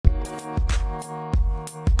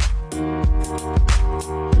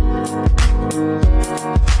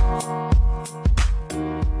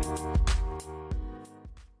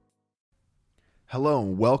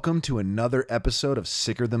and welcome to another episode of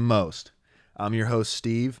Sicker Than Most. I'm your host,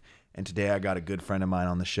 Steve, and today I got a good friend of mine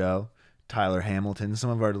on the show, Tyler Hamilton. Some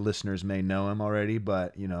of our listeners may know him already,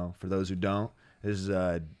 but, for those who don't, this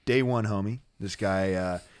is day one homie. This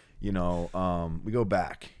guy, we go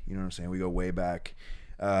back. You know what I'm saying? We go way back.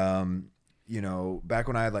 Back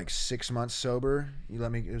when I had like 6 months sober,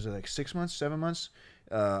 was it like 6 months, 7 months?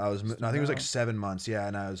 I think it was like 7 months, yeah,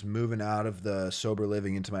 and I was moving out of the sober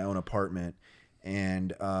living into my own apartment,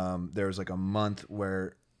 and there was like a month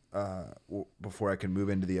where before I could move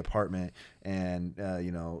into the apartment, and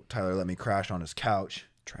Tyler let me crash on his couch.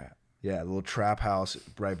 Trap. Yeah, the little trap house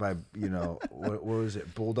right by what was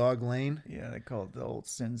it, Bulldog Lane? Yeah, they call it the old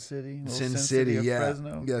Sin City. Sin City, of yeah,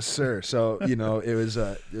 Fresno. Yes, sir. So it was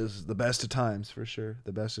the best of times for sure,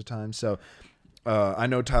 the best of times. So I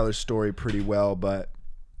know Tyler's story pretty well, but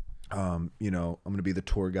I'm gonna be the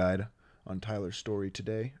tour guide on Tyler's story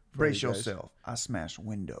today. Brace yourself. I smash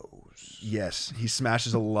windows. Yes, he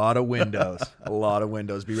smashes a lot of windows. A lot of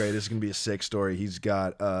windows. Be ready. This is gonna be a sick story. He's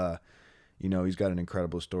got he's got an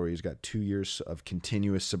incredible story. He's got 2 years of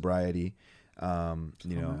continuous sobriety.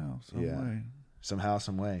 Somehow,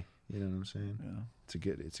 some way. You know what I'm saying? Yeah.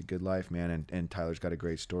 It's a good life, man. And Tyler's got a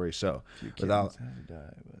great story. So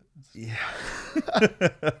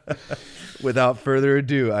without further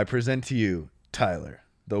ado, I present to you Tyler,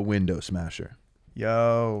 the Window Smasher.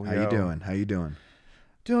 Yo, How you doing?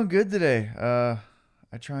 Doing good today.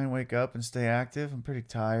 I try and wake up and stay active. I'm pretty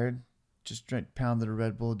tired. Just pounded a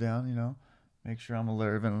Red Bull down, make sure I'm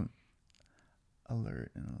alive and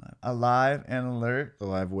alert. Alive,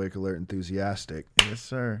 awake, alert, enthusiastic. Yes,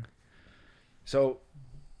 sir. So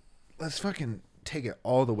let's fucking take it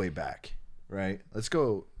all the way back, right? Let's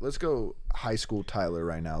go high school Tyler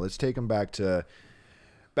right now. Let's take him back in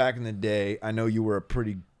the day. I know you were a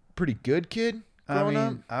pretty good kid growing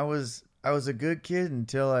up. I was a good kid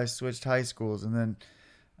until I switched high schools, and then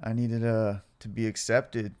I needed to be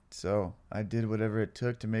accepted. So I did whatever it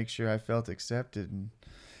took to make sure I felt accepted, and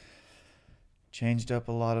changed up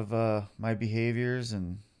a lot of my behaviors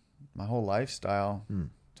and my whole lifestyle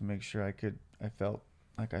to make sure I felt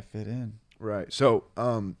like I fit in. Right. So,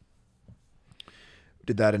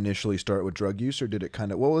 did that initially start with drug use, or did it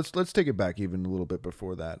kind of? Well, let's take it back even a little bit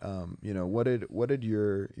before that. What did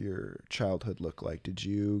your childhood look like? Did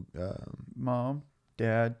you Mom,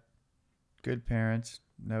 dad, good parents,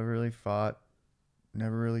 never really fought,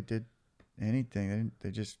 never really did anything.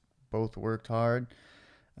 They just both worked hard,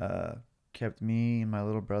 kept me and my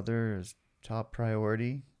little brother as top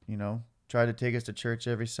priority. Tried to take us to church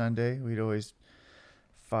every Sunday. We'd always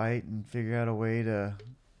fight and figure out a way to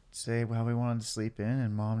say how we wanted to sleep in,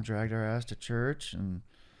 and Mom dragged our ass to church and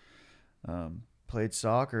played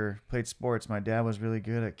sports. My dad was really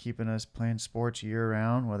good at keeping us playing sports year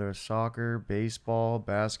round, whether it was soccer, baseball,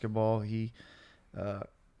 basketball. He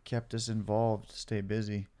kept us involved to stay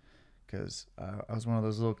busy, because I was one of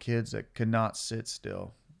those little kids that could not sit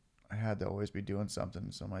still. I had to always be doing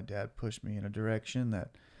something, so my dad pushed me in a direction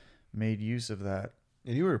that made use of that.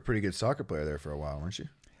 And you were a pretty good soccer player there for a while, weren't you?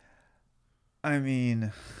 I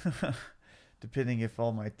mean, depending if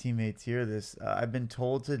all my teammates hear this, I've been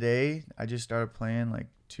told today, I just started playing like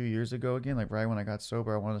 2 years ago again, like right when I got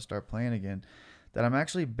sober, I wanted to start playing again, that I'm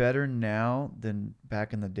actually better now than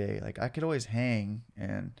back in the day. Like I could always hang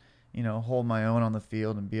and, hold my own on the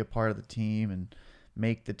field and be a part of the team and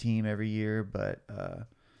make the team every year. But,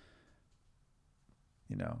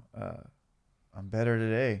 I'm better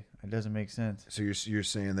today. It doesn't make sense. So you're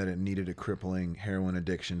saying that it needed a crippling heroin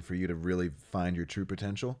addiction for you to really find your true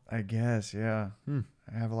potential? I guess, yeah. I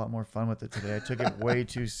have a lot more fun with it today. I took it way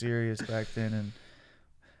too serious back then, and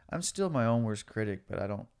I'm still my own worst critic, but I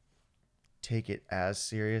don't take it as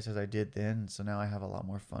serious as I did then. So now I have a lot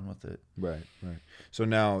more fun with it. Right. So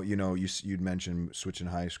now, you'd mentioned switching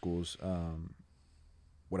high schools.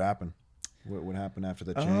 What happened? What happened after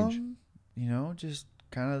the change? Just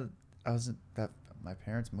kind of, my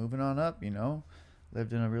parents moving on up,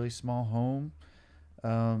 lived in a really small home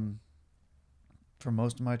for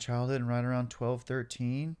most of my childhood, and right around 12,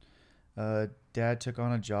 13, dad took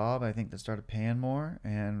on a job, I think, that started paying more,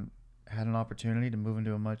 and had an opportunity to move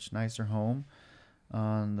into a much nicer home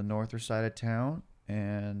on the north side of town,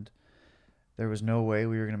 and there was no way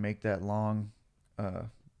we were going to make that long, what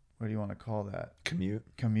do you want to call that?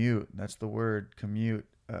 Commute. That's the word, commute,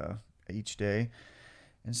 each day.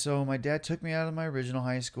 And so my dad took me out of my original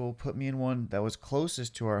high school, put me in one that was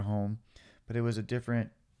closest to our home, but it was a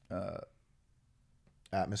different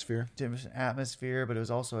atmosphere, but it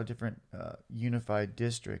was also a different unified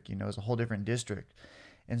district. It was a whole different district.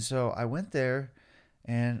 And so I went there,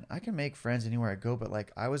 And I can make friends anywhere I go, but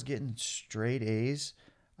like I was getting straight A's.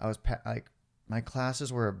 Like my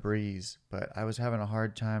classes were a breeze, but I was having a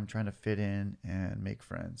hard time trying to fit in and make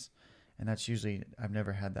friends. And that's usually, I've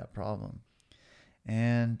never had that problem.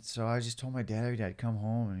 And so I just told my dad every day I'd come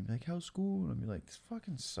home and he'd be like, "How's school?" And I'd be like, "This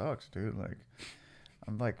fucking sucks, dude." Like,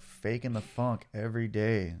 I'm like faking the funk every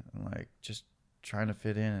day and like just trying to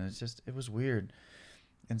fit in. And it was weird.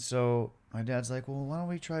 And so my dad's like, "Well, why don't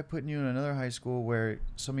we try putting you in another high school where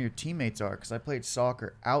some of your teammates are?" Because I played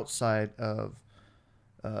soccer outside of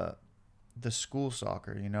uh, the school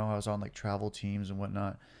soccer. I was on like travel teams and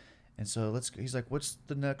whatnot. And so he's like, "What's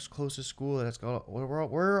the next closest school that's got, where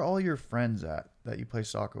are all your friends at that you play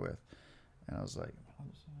soccer with?" And I was like,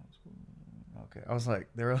 "Okay." I was like,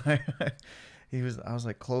 they were like, I was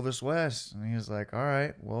like, "Clovis West." And he was like, "All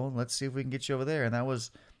right, well, let's see if we can get you over there." And that was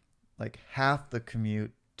like half the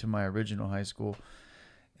commute to my original high school.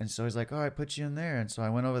 And so he's like, "All right, put you in there." And so I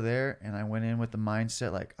went over there and I went in with the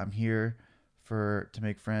mindset like I'm here to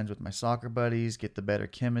make friends with my soccer buddies, get the better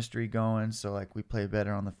chemistry going. So like we play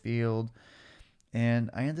better on the field. And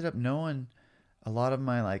I ended up knowing a lot of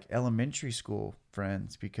my like elementary school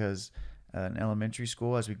friends because in elementary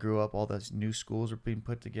school, as we grew up, all those new schools were being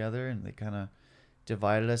put together and they kind of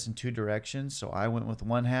divided us in two directions. So I went with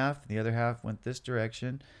one half, the other half went this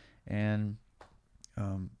direction. And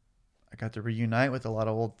I got to reunite with a lot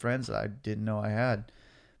of old friends that I didn't know I had.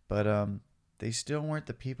 But they still weren't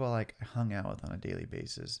the people like I hung out with on a daily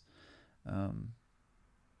basis. Um,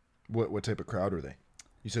 What type of crowd were they?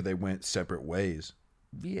 You said they went separate ways.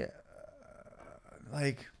 yeah,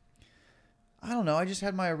 like I don't know. I just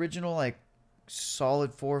had my original like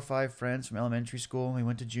solid 4 or 5 friends from elementary school. We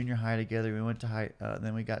went to junior high together. We went to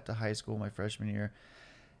then we got to high school my freshman year,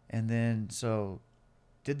 and then so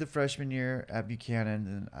did the freshman year at Buchanan.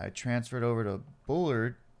 And I transferred over to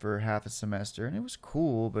Bullard for half a semester, and it was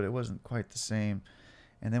cool, but it wasn't quite the same.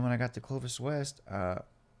 And then when I got to Clovis West, I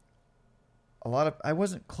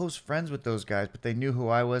wasn't close friends with those guys, but they knew who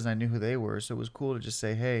I was and I knew who they were, so it was cool to just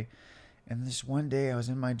say hey. And this one day I was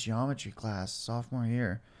in my geometry class, sophomore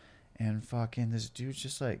year, and fucking this dude's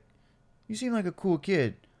just like, "You seem like a cool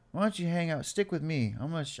kid. Why don't you hang out? Stick with me.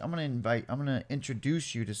 I'm gonna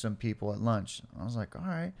introduce you to some people at lunch." I was like, "All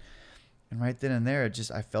right." And right then and there,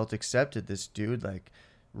 I felt accepted. This dude like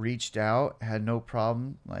reached out, had no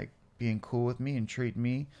problem like being cool with me and treat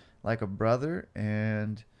me like a brother,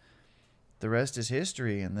 and the rest is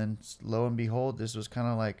history. And then lo and behold, this was kind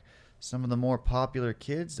of like some of the more popular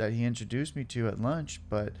kids that he introduced me to at lunch.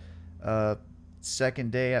 But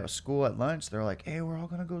second day at school at lunch, they're like, "Hey, we're all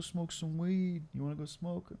gonna go smoke some weed. You want to go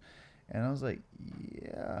smoke?" And I was like,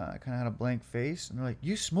 "Yeah." I kind of had a blank face, and they're like,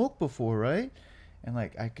 "You smoked before, right?" And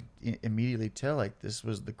like I could immediately tell like this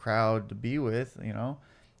was the crowd to be with.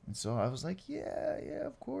 And so I was like, "Yeah, yeah,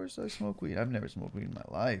 of course I smoke weed. I've never smoked weed in my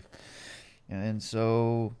life." And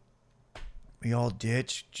so we all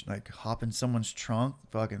ditch, like hop in someone's trunk,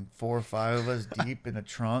 fucking 4 or 5 of us deep in a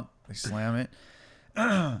trunk. They slam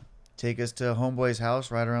it, take us to homeboy's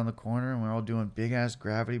house right around the corner, and we're all doing big ass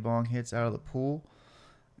gravity bong hits out of the pool.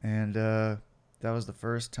 And that was the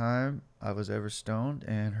first time I was ever stoned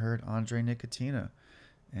and heard Andre Nicotina,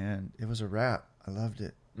 and it was a wrap. I loved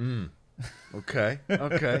it. Okay.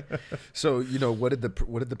 Okay. So what did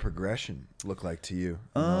the progression look like to you,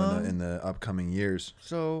 in the upcoming years?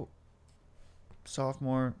 So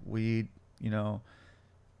sophomore, weed,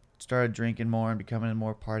 started drinking more and becoming a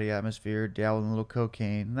more party atmosphere, dabbling a little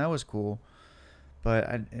cocaine, and that was cool. But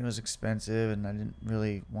it was expensive, and I didn't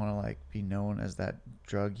really want to like be known as that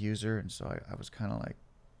drug user, and so I was kind of like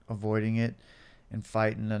avoiding it and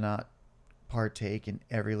fighting to not partake in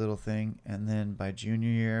every little thing. And then by junior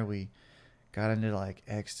year, we got into like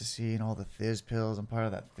ecstasy and all the fizz pills. I'm part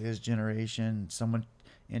of that fizz generation. Someone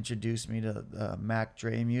introduced me to Mac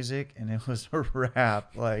Dre music, and it was a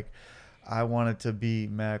rap. Like I wanted to be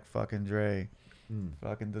Mac fucking Dre,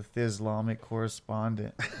 fucking the Islamic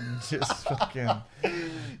correspondent, just fucking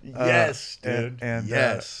Yes, dude. And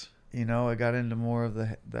yes. I got into more of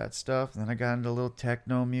that stuff. And then I got into a little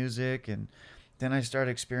techno music, and then I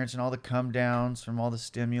started experiencing all the come downs from all the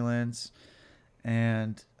stimulants.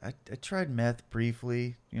 And I tried meth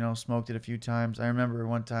briefly, smoked it a few times. I remember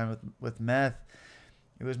one time with meth,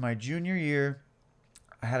 it was my junior year.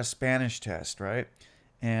 I had a Spanish test, right?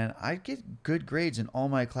 And I'd get good grades in all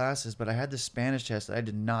my classes, but I had the Spanish test that I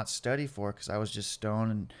did not study for because I was just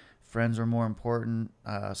stoned and friends were more important.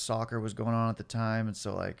 Soccer was going on at the time. And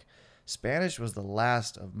so like Spanish was the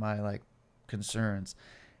last of my like concerns.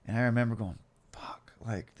 And I remember going, fuck,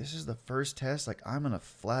 like this is the first test. Like I'm going to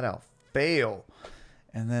flat out fail.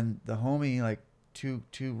 And then the homie like two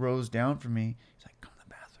rows down from me, he's like, "Come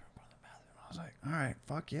was like, all right,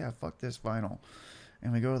 fuck yeah, fuck this final.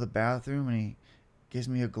 And we go to the bathroom, and he gives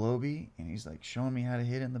me a Globee, and he's like showing me how to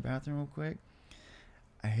hit it in the bathroom real quick.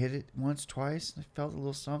 I hit it once, twice. I felt a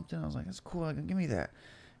little something. I was like, that's cool. Give me that.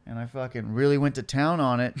 And I fucking really went to town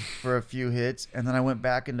on it for a few hits. And then I went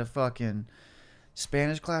back into fucking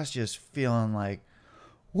Spanish class just feeling like,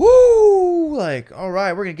 woo! Like, all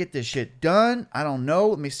right, we're going to get this shit done. I don't know.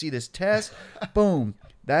 Let me see this test. Boom.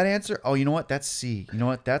 That answer. Oh, you know what? That's C. You know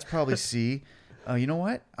what? That's probably C. You know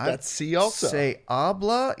what? That's C also. Say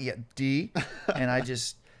habla. Yeah, D. And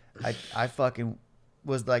I fucking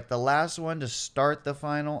was like the last one to start the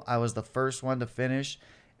final. I was the first one to finish.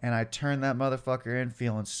 And I turned that motherfucker in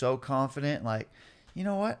feeling so confident. Like, you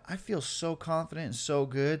know what? I feel so confident and so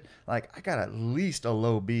good. Like, I got at least a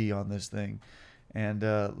low B on this thing. And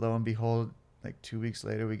lo and behold, like 2 weeks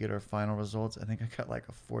later, we get our final results. I think I got like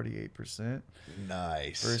a 48%.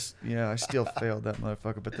 Nice. I still failed that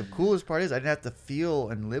motherfucker. But the coolest part is I didn't have to feel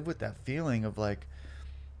and live with that feeling of like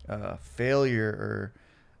failure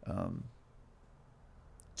or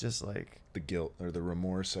just like the guilt or the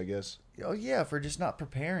remorse, I guess. Oh yeah, for just not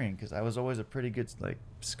preparing, because I was always a pretty good like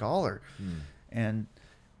scholar. And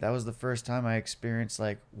that was the first time I experienced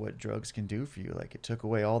like what drugs can do for you. Like it took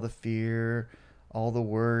away all the fear, all the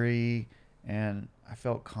worry, and I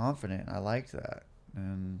felt confident. I liked that.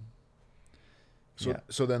 And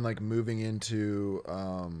so then like moving into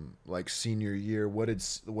like senior year, what did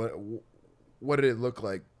it look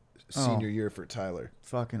like senior year for Tyler?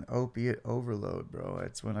 Fucking opiate overload, bro.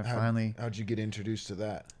 It's when how'd you get introduced to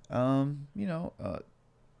that?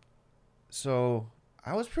 So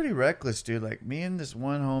I was pretty reckless, dude. Like me and this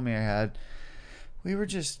one homie I had, we were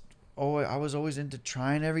just I was always into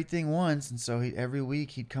trying everything once. And so every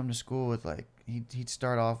week he'd come to school with like, he'd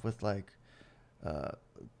start off with like,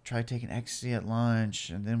 try taking ecstasy at lunch,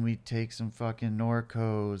 and then we'd take some fucking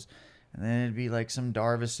Norcos, and then it'd be like some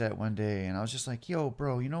Darvocet one day. And I was just like, yo,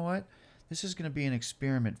 bro, you know what? This is going to be an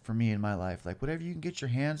experiment for me in my life. Like whatever you can get your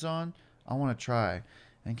hands on, I want to try.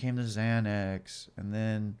 And came to Xanax, and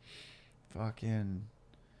then fucking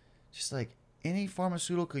just like any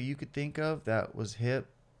pharmaceutical you could think of that was hip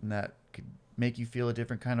and that could make you feel a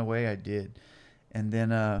different kind of way, I did. And then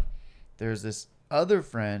there's this other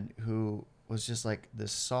friend who was just like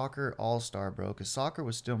this soccer all-star, bro, because soccer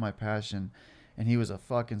was still my passion. And he was a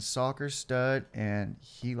fucking soccer stud, and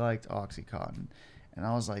he liked Oxycontin. And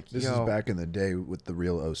I was like, this is back in the day with the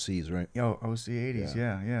real OCs, right? Yo, OC 80s,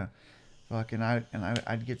 yeah. Fucking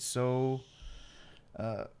I'd get so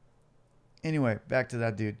anyway, back to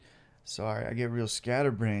that dude. Sorry, I get real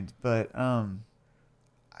scatterbrained, but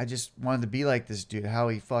I just wanted to be like this dude. How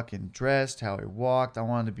he fucking dressed, how he walked. I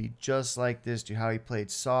wanted to be just like this dude. How he played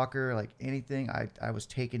soccer, like anything. I was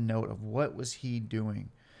taking note of what was he doing,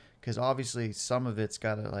 because obviously some of it's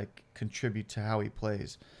got to like contribute to how he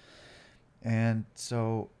plays. And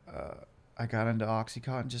so I got into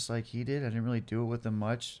Oxycontin just like he did. I didn't really do it with him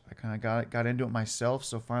much. I kind of got into it myself.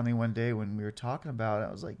 So finally one day when we were talking about it,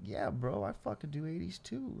 I was like, yeah, bro, I fucking do 80s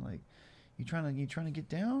too. Like, you trying to get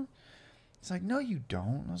down? It's like, no, you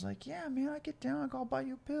don't. And I was like, yeah, man, I get down. I'll buy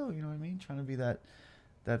you a pill. You know what I mean? Trying to be that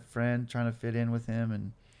friend, trying to fit in with him.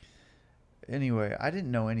 And anyway, I didn't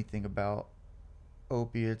know anything about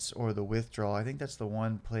opiates or the withdrawal. I think that's the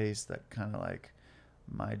one place that kind of like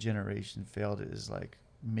my generation failed, is like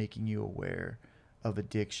making you aware of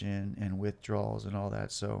addiction and withdrawals and all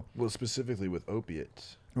that. So specifically with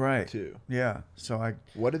opiates, right? Too. Yeah. So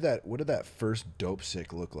what did that first dope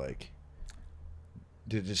sick look like?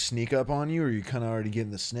 Did it just sneak up on you, or you kind of already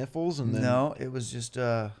getting the sniffles? And then no, it was just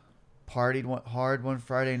partied hard one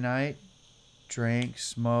Friday night, drank,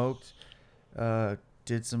 smoked,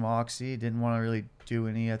 did some oxy, didn't want to really do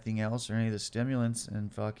anything else or any of the stimulants,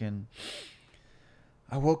 and fucking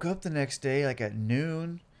I woke up the next day like at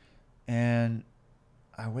noon, and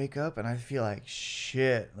I wake up and I feel like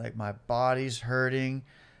shit. Like my body's hurting.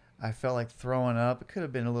 I felt like throwing up. It could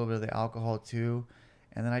have been a little bit of the alcohol too.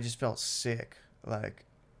 And then I just felt sick. Like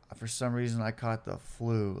for some reason I caught the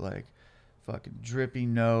flu. Like fucking drippy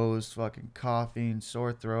nose, fucking coughing,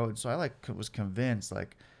 sore throat. And so I like was convinced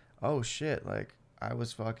like, oh shit, like I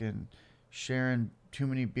was fucking sharing too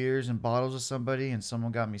many beers and bottles with somebody and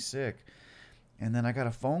someone got me sick. And then I got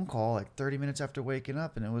a phone call like 30 minutes after waking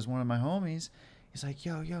up, and it was one of my homies. He's like,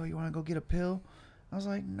 yo, you want to go get a pill? I was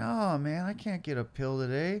like, nah, man, I can't get a pill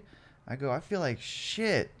today. I go, I feel like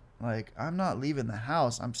shit. Like, I'm not leaving the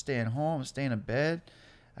house. I'm staying home. I'm staying in bed.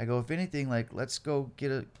 I go, if anything, like, let's go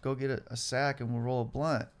get a sack and we'll roll a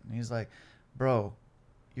blunt. And he's like, bro,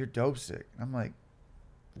 you're dope sick. I'm like,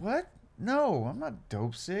 what? No, I'm not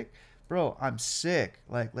dope sick. Bro, I'm sick.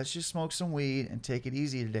 Like, let's just smoke some weed and take it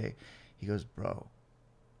easy today. He goes, bro,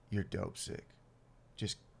 you're dope sick.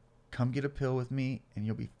 Just come get a pill with me and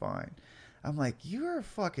you'll be fine. I'm like, you're a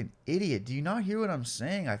fucking idiot. Do you not hear what I'm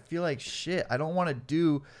saying? I feel like shit. I don't want to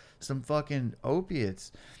do some fucking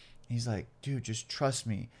opiates. He's like, dude, just trust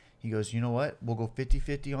me. He goes, you know what? We'll go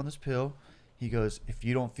 50-50 on this pill. He goes, if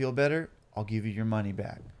you don't feel better, I'll give you your money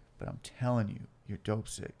back. But I'm telling you, you're dope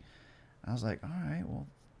sick. I was like, all right, well,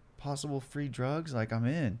 possible free drugs, like I'm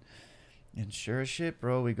in. And sure as shit,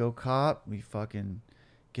 bro, we go cop. We fucking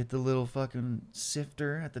get the little fucking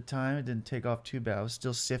sifter at the time. It didn't take off too bad. I was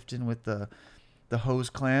still sifting with the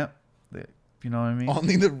hose clamp. You know what I mean?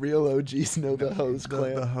 Only the real OGs know the hose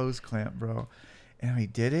clamp. The hose clamp, bro. And we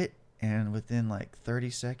did it. And within like 30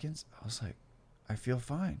 seconds, I was like, I feel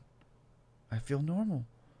fine. I feel normal.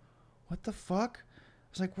 What the fuck? I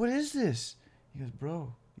was like, what is this? He goes,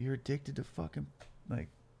 bro, you're addicted to fucking like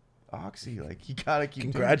oxy. Like, you gotta keep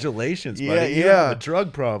Congratulations, doing it. buddy. Yeah, You have a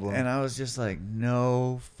drug problem. And I was just like,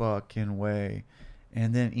 no fucking way.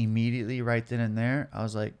 And then immediately right then and there, I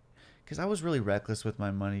was like, because I was really reckless with my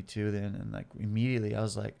money too then. And like immediately I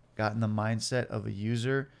was like, got in the mindset of a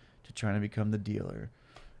user to trying to become the dealer.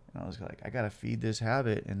 And I was like, I got to feed this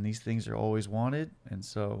habit. And these things are always wanted. And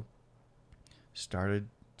so started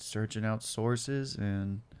searching out sources.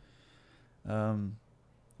 And I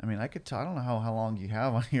mean, I don't know how long you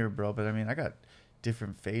have on here, bro. But I mean, I got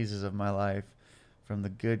different phases of my life. From the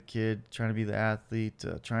good kid trying to be the athlete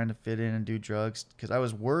to trying to fit in and do drugs. Because I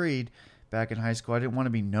was worried back in high school. I didn't want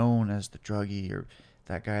to be known as the druggie or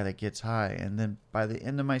that guy that gets high. And then by the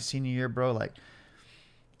end of my senior year, bro, like,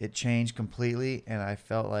 it changed completely, and I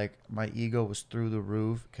felt like my ego was through the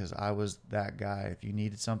roof because I was that guy. If you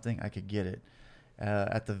needed something, I could get it.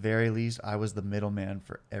 At the very least, I was the middleman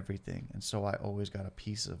for everything, and so I always got a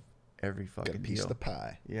piece of every fucking Got a piece deal. of the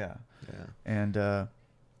pie. Yeah. Yeah. And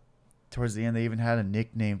towards the end, they even had a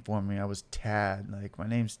nickname for me. I was Tad. Like, my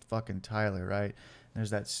name's fucking Tyler, right? There's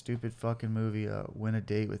that stupid fucking movie, Win a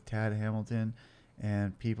Date with Tad Hamilton,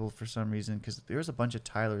 and people, for some reason, because there was a bunch of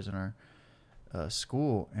Tylers in our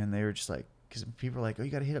school, and they were just like, because people were like, oh, you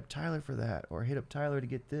got to hit up Tyler for that, or hit up Tyler to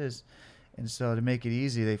get this. And so to make it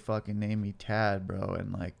easy, they fucking named me Tad, bro.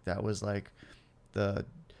 And like, that was like the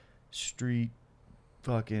street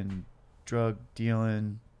fucking drug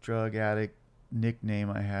dealing, drug addict nickname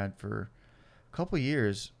I had for a couple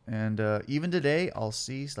years. And even today, I'll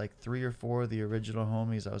see like 3 or 4 of the original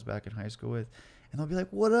homies I was back in high school with, and they'll be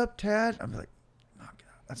like, what up, Tad? I'm like,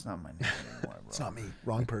 that's not my name anymore, bro. It's not me.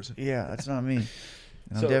 Wrong person. Yeah, that's not me.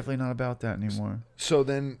 And So- I'm definitely not about that anymore. So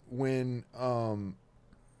then when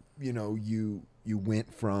you know, you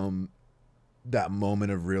went from that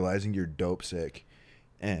moment of realizing you're dope sick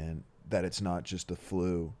and that it's not just the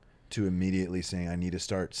flu to immediately saying I need to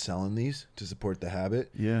start selling these to support the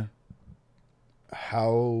habit. Yeah.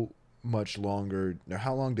 How much longer, or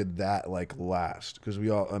how long did that like last? Because we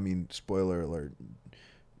all, I mean, spoiler alert,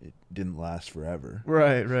 it didn't last forever.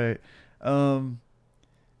 Right.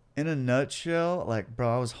 In a nutshell, like,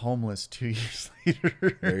 bro, I was homeless 2 years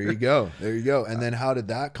later. There you go. And then how did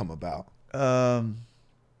that come about?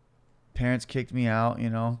 Parents kicked me out, you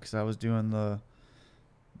know, because I was doing the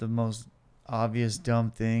most obvious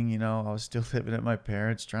dumb thing, you know. I was still living at my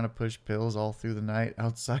parents', trying to push pills all through the night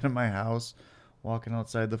outside of my house, walking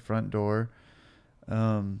outside the front door,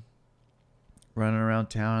 running around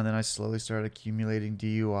town. And then I slowly started accumulating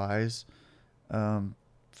DUIs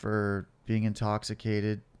for being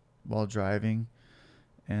intoxicated while driving.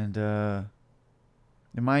 And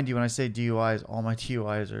mind you, when I say DUIs, all my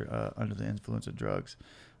DUIs are under the influence of drugs.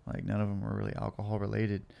 Like, none of them were really alcohol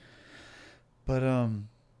related. But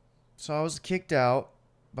so I was kicked out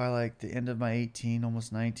by like the end of my 18,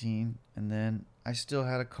 almost 19, and then I still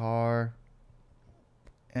had a car,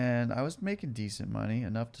 and I was making decent money,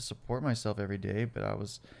 enough to support myself every day. But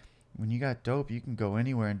when you got dope, you can go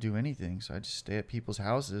anywhere and do anything. So I just stay at people's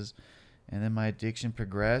houses. And then my addiction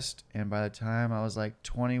progressed, and by the time I was like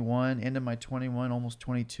 21, into my 21, almost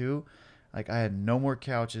 22, like, I had no more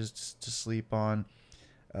couches to sleep on.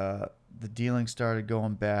 The dealing started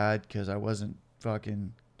going bad because I wasn't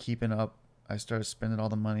fucking keeping up. I started spending all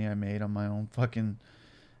the money I made on my own fucking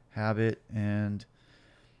habit, and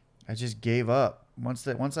I just gave up. Once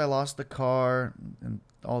I lost the car and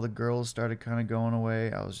all the girls started kind of going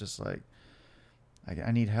away, I was just like,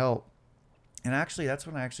 I need help. And actually, that's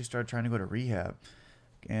when I actually started trying to go to rehab.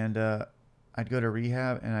 And I'd go to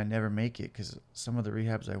rehab, and I'd never make it because some of the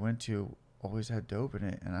rehabs I went to always had dope in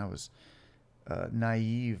it. And I was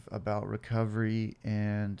naive about recovery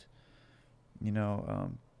and, you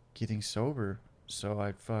know, getting sober. So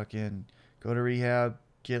I'd fucking go to rehab,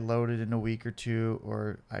 get loaded in a week or two,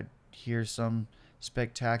 or I'd hear some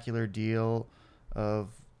spectacular deal of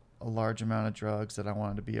a large amount of drugs that I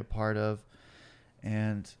wanted to be a part of.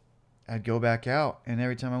 And I'd go back out, and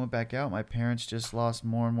every time I went back out, my parents just lost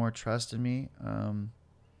more and more trust in me.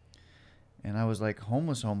 And I was like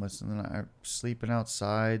homeless, and then I sleeping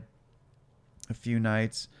outside a few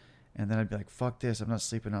nights, and then I'd be like, "Fuck this! I'm not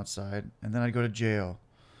sleeping outside." And then I'd go to jail,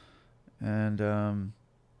 and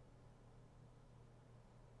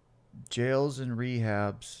jails and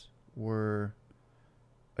rehabs were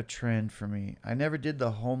a trend for me. I never did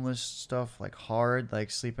the homeless stuff like hard, like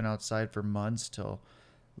sleeping outside for months till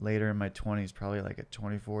later in my 20s, probably like at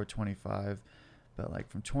 24, 25. But like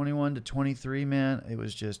from 21 to 23, man, it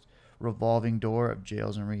was just revolving door of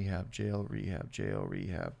jails and rehab, jail, rehab, jail,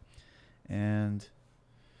 rehab. And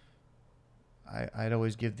I'd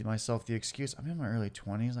always give myself the excuse, I'm in my early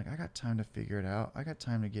 20s. Like, I got time to figure it out. I got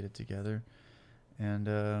time to get it together. And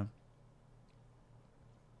I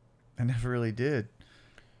never really did.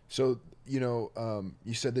 So, you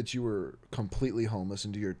said that you were completely homeless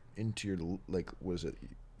into your like, was it?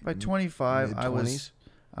 By 25, mid-20s?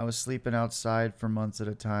 I was sleeping outside for months at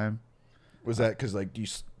a time. Was that because like you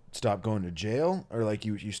stopped going to jail, or like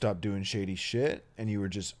you stopped doing shady shit and you were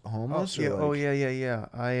just homeless? Oh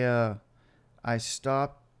yeah. I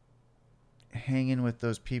stopped hanging with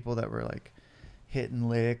those people that were like hitting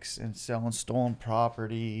licks and selling stolen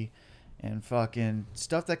property and fucking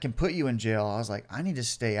stuff that can put you in jail. I was like, I need to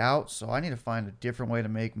stay out, so I need to find a different way to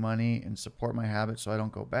make money and support my habits so I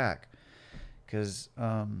don't go back. Because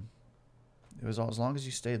it was all, as long as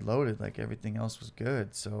you stayed loaded, like everything else was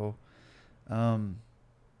good. So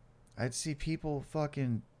I'd see people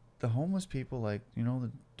fucking, the homeless people, like,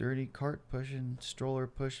 the dirty cart pushing, stroller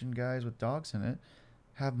pushing guys with dogs in it,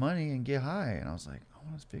 have money and get high. And I was like, I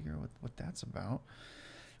want to figure out what that's about.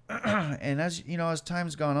 And as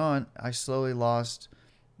time's gone on, I slowly lost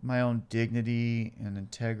my own dignity and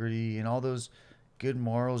integrity and all those good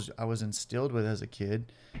morals I was instilled with as a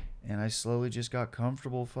kid. And I slowly just got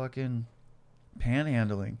comfortable fucking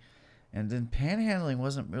panhandling. And then panhandling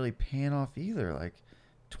wasn't really paying off either. Like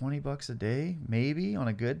 $20 a day, maybe on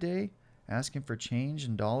a good day, asking for change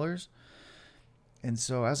in dollars. And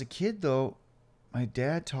so as a kid, though, my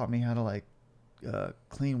dad taught me how to like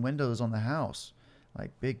clean windows on the house.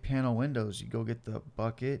 Like big panel windows, you go get the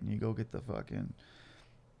bucket and you go get the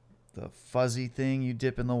fuzzy thing you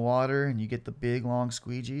dip in the water, and you get the big long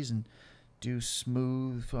squeegees and do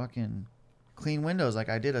smooth fucking clean windows. Like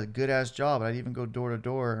I did a good ass job. I'd even go door to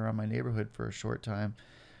door around my neighborhood for a short time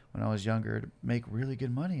when I was younger to make really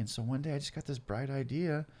good money. And so one day I just got this bright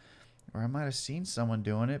idea, or I might have seen someone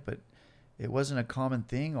doing it, but it wasn't a common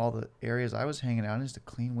thing. All the areas I was hanging out in is to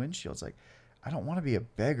clean windshields. Like, I don't want to be a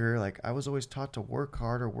beggar. Like, I was always taught to work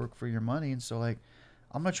hard or work for your money. And so, like,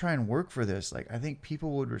 I'm going to try and work for this. Like, I think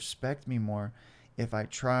people would respect me more if I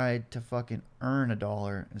tried to fucking earn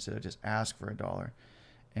 $1 instead of just ask for $1.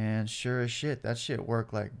 And sure as shit, that shit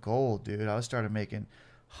worked like gold, dude. I started making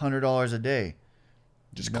 $100 a day.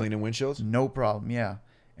 Just cleaning windshields? No problem, yeah.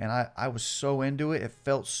 And I was so into it. It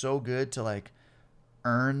felt so good to, like,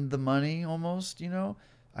 earn the money almost,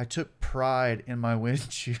 I took pride in my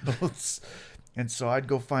windshields. And so I'd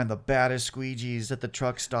go find the baddest squeegees at the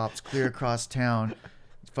truck stops clear across town.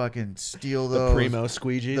 Fucking steal those. The primo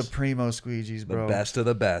squeegees? The primo squeegees, bro. The best of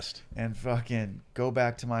the best. And fucking go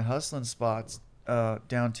back to my hustling spots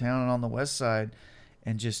downtown and on the west side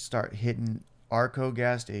and just start hitting Arco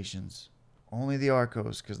gas stations. Only the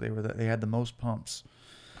Arcos, because they had the most pumps.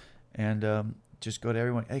 And just go to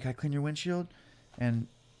everyone. Hey, can I clean your windshield? And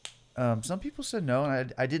some people said no,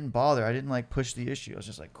 and I didn't bother. I didn't like push the issue. I was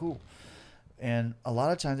just like, cool. And a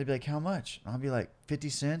lot of times they'd be like, how much? And I'll be like, 50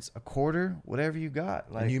 cents, a quarter, whatever you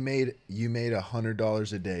got. Like, and you made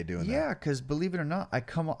 $100 a day doing that. Yeah, because believe it or not, I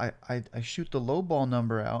shoot the low ball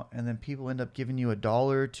number out, and then people end up giving you $1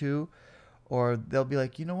 or $2, or they'll be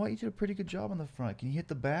like, you know what, you did a pretty good job on the front. Can you hit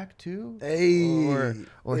the back too? Hey,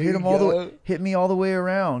 or hit them all the way, hit me all the way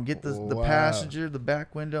around. Get the Wow. passenger, the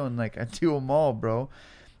back window, and like I do them all, bro.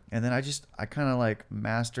 And then I kind of like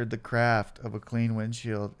mastered the craft of a clean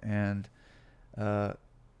windshield, and I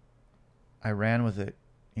ran with it.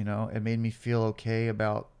 It made me feel okay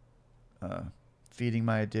about feeding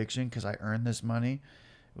my addiction because I earned this money.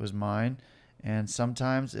 It was mine. And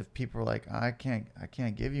sometimes if people are like, I can't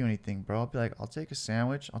give you anything, bro, I'll be like, I'll take a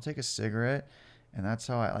sandwich, I'll take a cigarette. And that's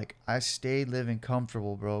how I stayed living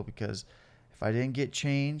comfortable, bro, because if I didn't get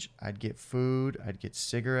change, I'd get food, I'd get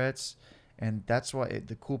cigarettes. And that's why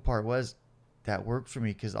the cool part was that worked for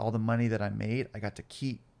me, because all the money that I made, I got to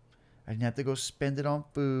keep. I didn't have to go spend it on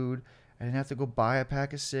food. I didn't have to go buy a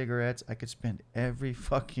pack of cigarettes. I could spend every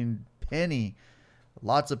fucking penny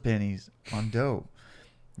lots of pennies on dope.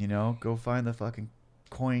 You know, go find the fucking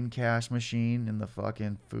coin cash machine in the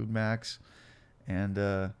fucking Food Max, and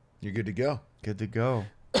You're good to go. good to go.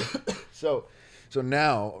 So, so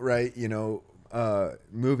now, right?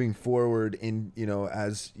 Moving forward in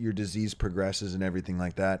as your disease progresses and everything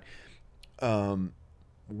like that.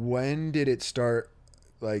 When did it start,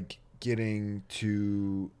 like getting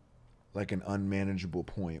to like an unmanageable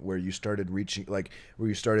point where you started reaching, like where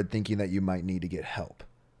you started thinking that you might need to get help?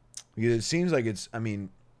 Because it seems like it's. I mean,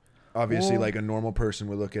 obviously, Well, like a normal person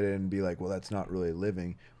would look at it and be like, well, that's not really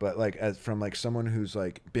living. But like as from like someone who's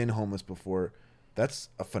like been homeless before, that's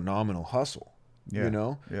a phenomenal hustle. yeah,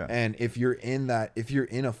 yeah. And if you're in that, if you're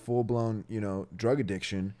in a full blown drug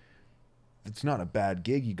addiction, it's not a bad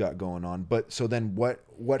gig you got going on. But so then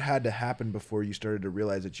what had to happen before you started to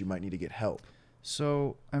realize that you might need to get help?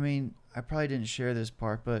 So, I mean, I probably didn't share this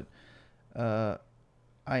part, but I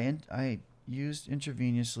used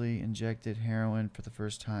intravenously injected heroin for the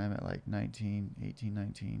first time at like 18,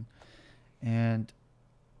 19. And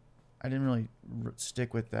I didn't really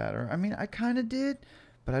stick with that. Or, I mean, I kind of did,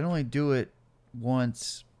 but I'd only do it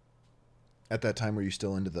once. At that time, were you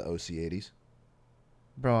still into the OC80s?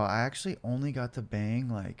 Bro, I actually only got to bang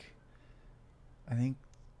like, I think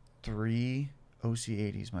 3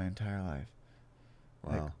 OC80s my entire life.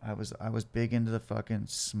 Like Wow. I was big into the fucking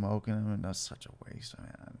smoking them, and that's such a waste,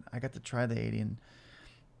 man. I got to try the 80, and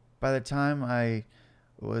by the time I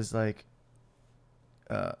was like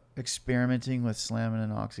experimenting with slamming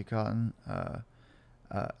and OxyContin,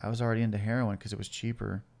 I was already into heroin because it was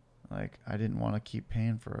cheaper. Like I didn't want to keep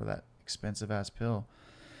paying for that expensive ass pill,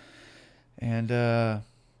 and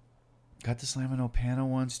got the slamming Opana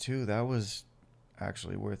ones too. That was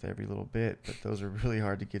actually worth every little bit, but those are really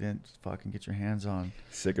hard to get your hands on.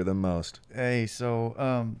 Sicker than most. Hey,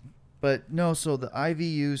 so but no, so the IV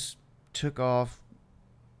use took off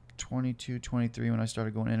 22, 23 when I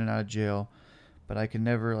started going in and out of jail, but I could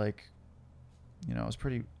never like, I was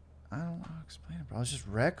pretty, I don't want to explain it, but I was just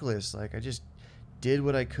reckless. Like I just did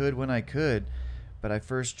what I could when I could, but I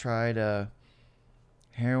first tried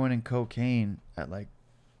heroin and cocaine at like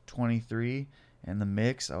 23. And the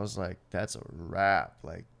mix, I was like, that's a wrap.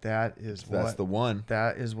 Like That's the one.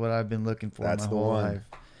 that is what I've been looking for That's my the whole one. life.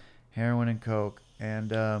 Heroin and coke,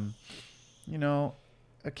 and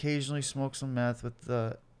occasionally smoke some meth with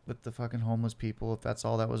the fucking homeless people if that's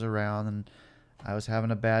all that was around. And I was having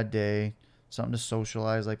a bad day, something to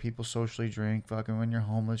socialize. Like people socially drink. Fucking when you're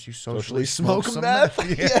homeless, you socially smoke some meth.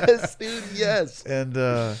 Yeah. Yes, dude. Yes.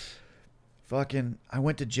 And fucking, I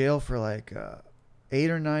went to jail for like 8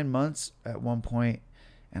 or 9 months at one point,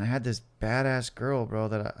 and I had this badass girl, bro,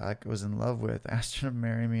 that I was in love with. I asked her to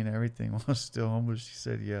marry me and everything while I was still homeless. She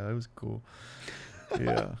said, yeah, it was cool.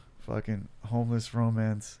 Yeah, fucking homeless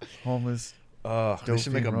romance. Homeless. Oh, they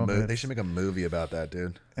should make a romance. they should make a movie about that,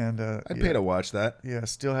 dude. And I'd pay to watch that. Yeah,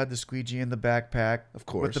 still had the squeegee in the backpack. Of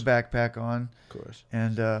course. With the backpack on. Of course.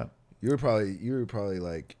 And You were probably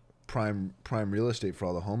like prime real estate for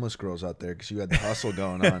all the homeless girls out there because you had the hustle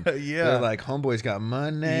going on. Yeah. They're like, homeboy's got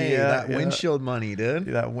money. Yeah, That yeah. windshield money, dude.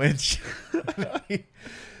 that winch.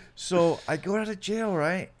 So I go out of jail,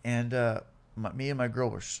 right? And me and my girl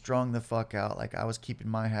were strung the fuck out. Like I was keeping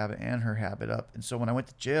my habit and her habit up. And so when I went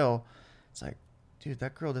to jail, it's like, dude,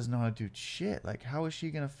 that girl doesn't know how to do shit. Like how is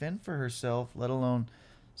she gonna fend for herself, let alone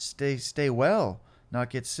stay well, not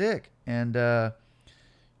get sick? And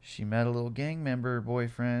she met a little gang member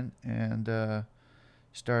boyfriend and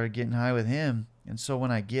started getting high with him. And so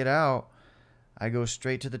when I get out, I go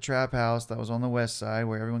straight to the trap house that was on the west side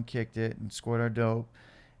where everyone kicked it and scored our dope.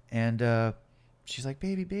 And she's like,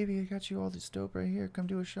 baby, I got you all this dope right here. Come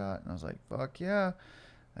do a shot. And I was like, fuck yeah.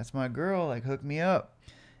 That's my girl. Like, hook me up.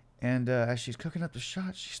 And as she's cooking up the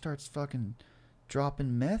shot, she starts fucking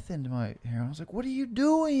dropping meth into my hair. I was like, what are you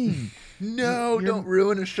doing? No, You're- don't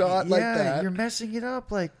ruin a shot like that. You're messing it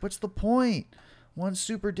up. Like, what's the point? One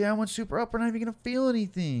super down, one super up. We're not even going to feel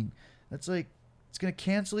anything. That's like, it's going to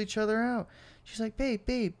cancel each other out. She's like,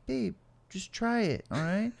 babe, just try it. All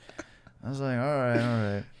right. I was like, all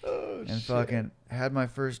right. Oh, And shit. fucking had my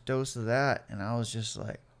first dose of that. And I was just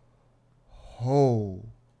like,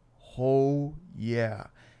 yeah.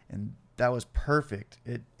 And that was perfect.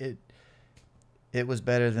 It was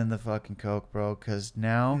better than the fucking Coke, bro. Cause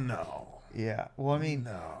now, No. yeah. Well, I mean,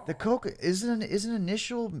 No. the Coke is an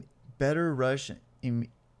initial better rush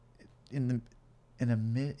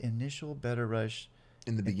initial better rush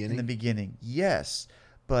In the beginning? In the beginning, yes,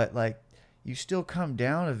 but like you still come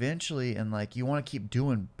down eventually, and like you want to keep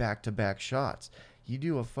doing back-to-back shots. You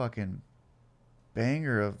do a fucking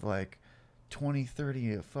banger of like 20,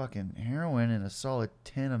 30 of fucking heroin and a solid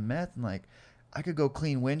 10 of meth, and like I could go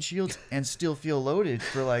clean windshields and still feel loaded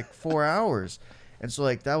for like 4 hours. And so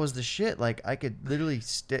like that was the shit. Like I could literally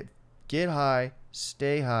get high,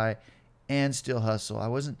 stay high, and still hustle. I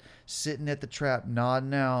wasn't sitting at the trap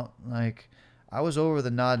nodding out. Like I was over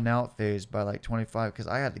the nodding out phase by like 25 because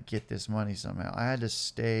I had to get this money somehow. I had to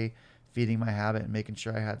stay feeding my habit and making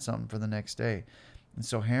sure I had something for the next day. And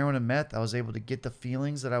so heroin and meth, I was able to get the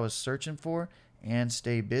feelings that I was searching for and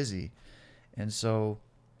stay busy. And so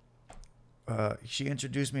she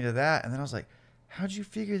introduced me to that, and then I was like, how'd you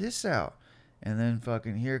figure this out? And then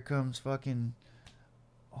fucking here comes fucking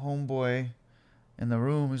homeboy in the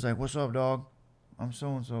room. He's like, what's up, dog? I'm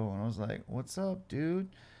so-and-so. And I was like, what's up, dude?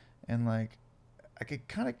 And like, I could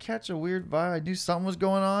kind of catch a weird vibe. I knew something was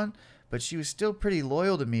going on, but she was still pretty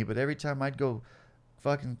loyal to me. But every time I'd go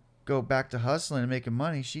back to hustling and making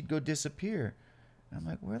money, she'd go disappear. And I'm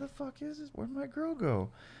like, where the fuck is this? Where'd my girl go?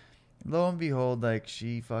 And lo and behold, like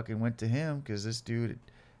she fucking went to him because this dude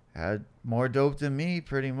had more dope than me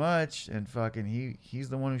pretty much. And fucking he's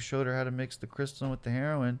the one who showed her how to mix the crystal with the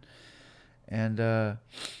heroin. And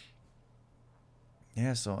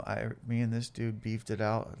yeah, so me and this dude beefed it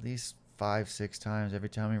out at least 5-6 times. Every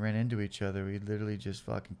time we ran into each other, we'd literally just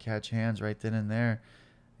fucking catch hands right then and there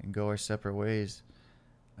and go our separate ways.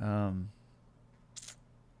 Damn.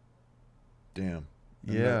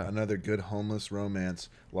 Yeah. Another good homeless romance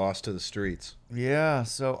lost to the streets. Yeah.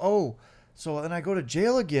 So then I go to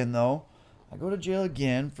jail again, though. I go to jail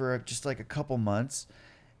again for just like a couple months.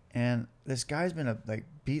 And this guy's been like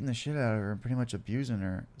beating the shit out of her and pretty much abusing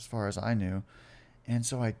her as far as I knew. And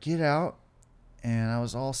so I get out and I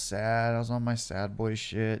was all sad. I was on my sad boy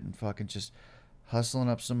shit and fucking just hustling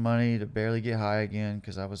up some money to barely get high again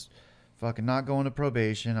because I was fucking not going to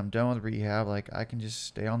probation. I'm done with rehab. Like I can just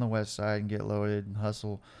stay on the west side and get loaded and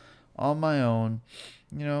hustle on my own.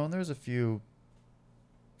 You know, and there's a few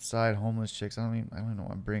side homeless chicks. I don't know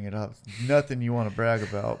why I'm bringing it up. Nothing you want to brag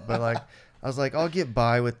about. But like I was like, I'll get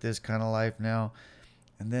by with this kind of life now.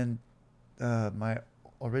 And then my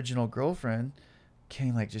original girlfriend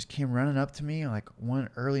came running up to me like one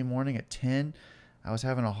early morning at 10. I was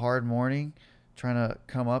having a hard morning trying to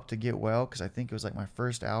come up to get well because I think it was like my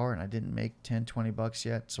first hour and I didn't make $10-20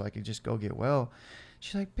 yet so I could just go get well.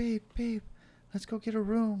 She's like, babe, let's go get a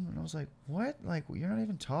room. And I was like, what? Like, you're not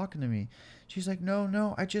even talking to me. She's like,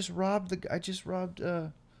 no, I just robbed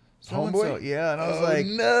so-and-so. Yeah. And I was like,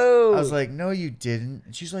 no. I was like, no, you didn't.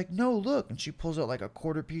 And she's like, no, look. And she pulls out like a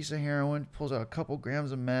quarter piece of heroin, pulls out a couple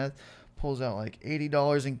grams of meth, pulls out like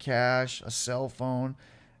 $80 in cash, a cell phone.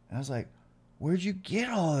 And I was like, where'd you get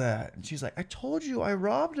all that? And she's like, I told you I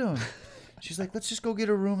robbed him. She's like, let's just go get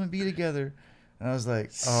a room and be together. And I was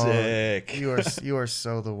like, oh, sick. You are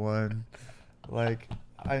so the one. Like,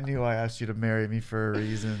 I knew I asked you to marry me for a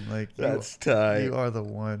reason. Like, that's tight. You are the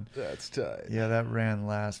one. That's tight. Yeah, that ran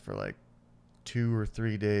last for like 2 or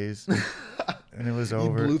 3 days. And it was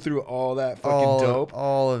over. You blew through all that fucking dope?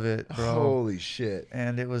 All of it, bro. Holy shit.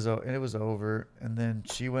 And it was over. And then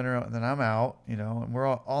she went around, and then I'm out, you know, and we're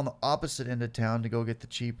all on the opposite end of town to go get the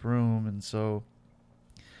cheap room. And so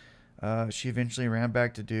she eventually ran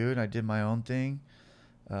back to dude. I did my own thing.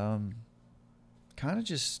 Kind of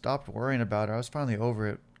just stopped worrying about her. I was finally over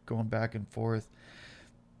it, going back and forth.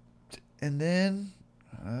 And then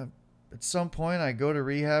at some point, I go to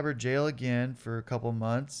rehab or jail again for a couple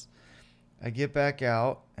months. I get back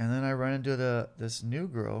out, and then I run into this new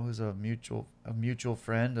girl who's a mutual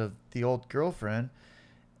friend of the old girlfriend,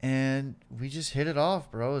 and we just hit it off,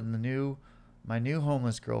 bro. And my new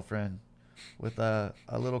homeless girlfriend with a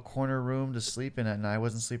little corner room to sleep in at night. I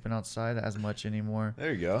wasn't sleeping outside as much anymore.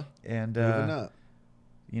 There you go. And moving up.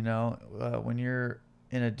 You know, when you're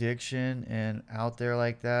in addiction and out there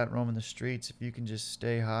like that, roaming the streets, if you can just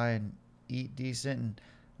stay high and eat decent and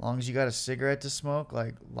as long as you got a cigarette to smoke,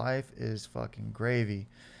 like, life is fucking gravy.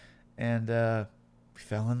 And we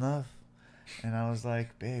fell in love. And I was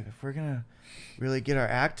like, babe, if we're going to really get our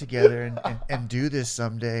act together and do this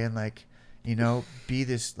someday and, like, you know, be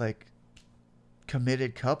this, like,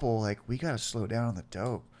 committed couple, like, we got to slow down on the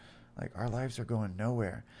dope. Like, our lives are going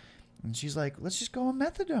nowhere. And she's like, let's just go on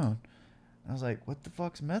methadone. I was like, what the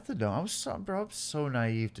fuck's methadone? I was so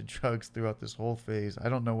naive to drugs throughout this whole phase. I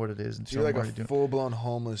don't know what it is until you're like a full-blown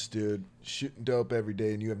homeless dude shooting dope every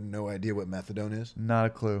day and you have no idea what methadone is? Not a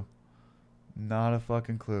clue. Not a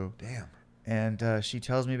fucking clue. Damn. And she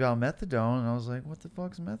tells me about methadone, and I was like, what the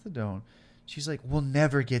fuck's methadone? She's like, we'll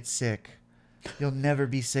never get sick. You'll never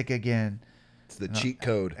be sick again. It's the cheat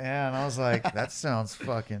code. Yeah, and I was like, that sounds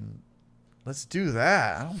fucking... Let's do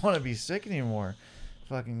that. I don't want to be sick anymore.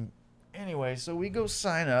 Fucking... Anyway, so we go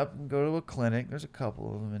sign up and go to a clinic. There's a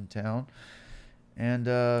couple of them in town. And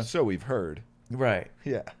so we've heard. Right.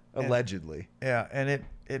 Yeah, And, allegedly. yeah, and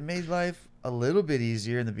it made life a little bit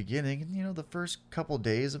easier in the beginning. And the first couple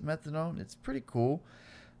days of methadone, it's pretty cool.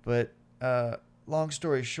 But long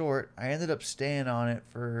story short, I ended up staying on it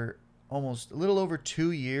for almost a little over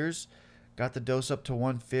 2 years. Got the dose up to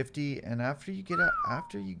 150, and after you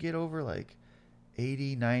get over like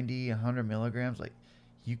 80, 90, 100 milligrams, like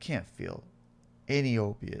you can't feel any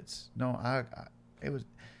opiates. No, it was.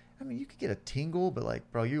 I mean, you could get a tingle, but like,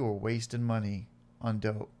 bro, you were wasting money on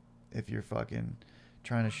dope if you're fucking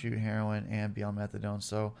trying to shoot heroin and be on methadone.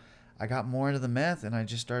 So I got more into the meth, and I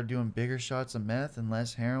just started doing bigger shots of meth and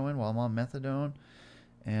less heroin while I'm on methadone,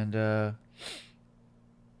 and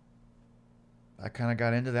I kind of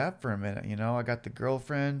got into that for a minute. I got the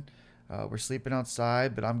girlfriend. We're sleeping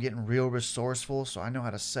outside, but I'm getting real resourceful, so I know how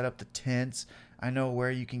to set up the tents. I know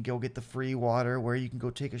where you can go get the free water, where you can go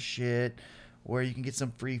take a shit, where you can get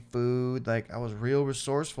some free food. Like, I was real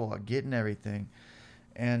resourceful at getting everything.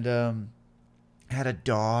 And had a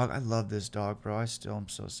dog. I love this dog, bro. I still am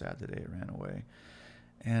so sad the day it ran away.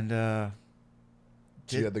 And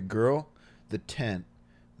So you had the girl, the tent,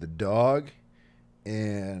 the dog,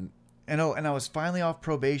 and and I was finally off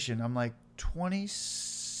probation. I'm like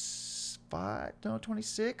 26.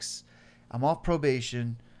 I'm off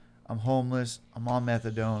probation. I'm homeless. I'm on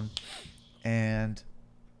methadone. And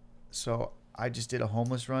so I just did a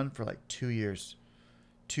homeless run for like 2 years.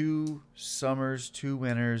 2 summers, 2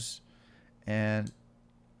 winters, and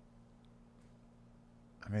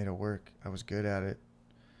I made it work. I was good at it.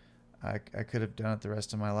 I could have done it the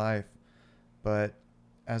rest of my life. But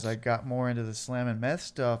as I got more into the slam and meth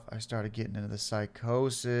stuff, I started getting into the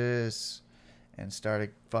psychosis and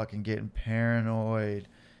started fucking getting paranoid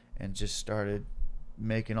and just started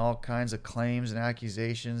making all kinds of claims and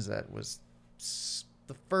accusations that was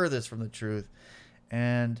the furthest from the truth.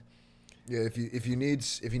 And yeah, if you need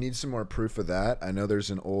some more proof of that, I know there's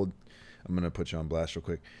an old. I'm gonna put you on blast real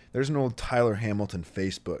quick. There's an old Tyler Hamilton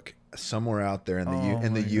Facebook somewhere out there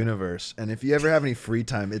in the universe, and if you ever have any free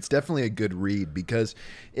time, it's definitely a good read because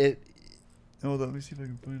it. Hold on, let me see if I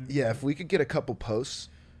can find it. Yeah, if we could get a couple posts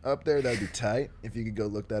up there, that'd be tight. If you could go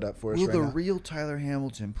look that up for us. Will right the now. Real Tyler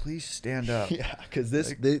Hamilton please stand up? Yeah, because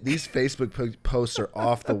these Facebook posts are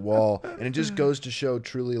off the wall, and it just goes to show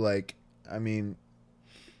truly, like, I mean,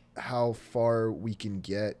 how far we can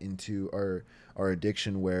get into our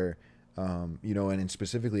addiction, where, and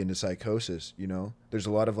specifically into psychosis. There's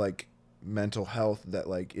a lot of like mental health that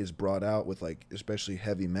like is brought out with like especially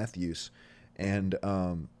heavy meth use, and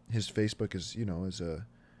his Facebook is a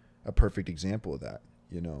perfect example of that.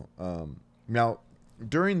 Now,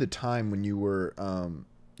 during the time when you were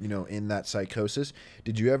in that psychosis,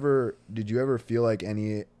 did you ever feel like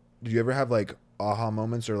did you ever have like aha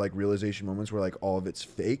moments or like realization moments where like all of it's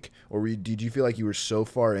fake, or did you feel like you were so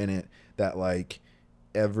far in it that like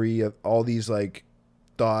all these like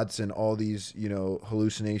thoughts and all these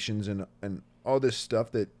hallucinations and all this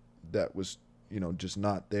stuff that was just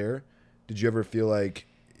not there? Did you ever feel like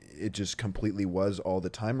it just completely was all the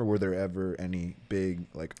time, or were there ever any big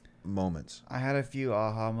like moments? I had a few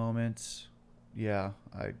aha moments. Yeah,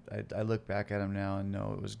 I look back at them now and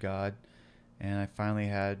know it was God, and I finally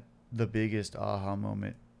had the biggest aha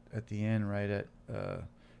moment at the end, right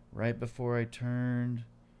before I turned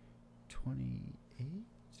 28,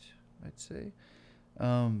 I'd say.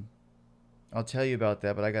 I'll tell you about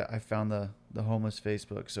that, but I found the homeless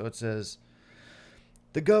Facebook. So it says,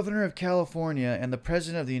 the governor of California and the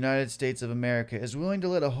president of the United States of America is willing to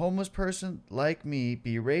let a homeless person like me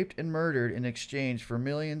be raped and murdered in exchange for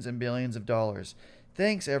millions and billions of dollars.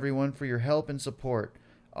 Thanks everyone for your help and support.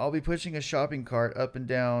 I'll be pushing a shopping cart up and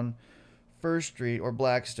down First Street or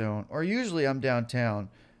Blackstone, or usually I'm downtown,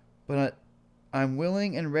 but I'm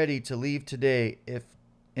willing and ready to leave today if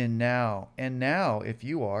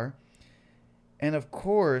you are. And of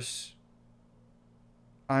course,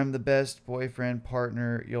 I'm the best boyfriend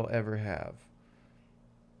partner you'll ever have.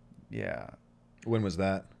 Yeah. When was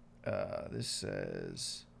that? This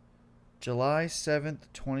says July 7th,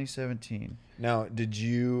 2017. Now, did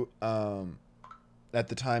you at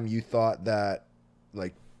the time you thought that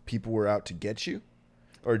like people were out to get you,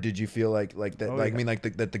 or did you feel like that? Oh, like yeah. I mean,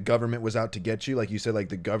 like that the government was out to get you, like you said, like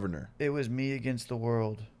the governor. It was me against the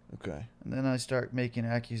world. Okay. And then I start making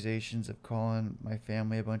accusations of calling my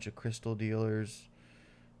family a bunch of crystal dealers.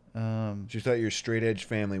 So you thought your straight edge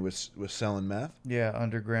family was selling meth? Yeah,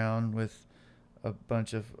 underground with a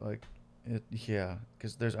bunch of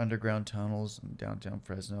because there's underground tunnels in downtown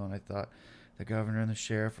Fresno, and I thought the governor and the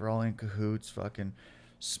sheriff are all in cahoots, fucking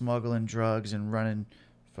smuggling drugs and running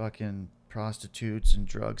fucking prostitutes and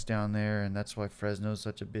drugs down there, and that's why Fresno's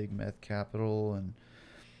such a big meth capital. And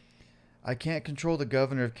I can't control the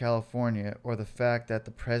governor of California or the fact that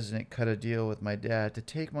the president cut a deal with my dad to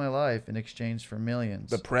take my life in exchange for The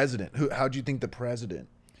millions. president. Who? How'd you think the president?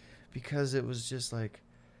 Because it was just like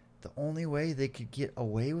the only way they could get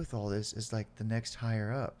away with all this is like the next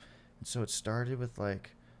higher up. And so it started with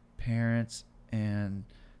like parents and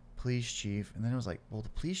police chief, and then it was like, well, the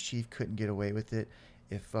police chief couldn't get away with it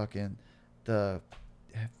if fucking the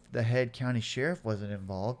the head county sheriff wasn't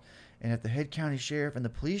involved. And if the head county sheriff and the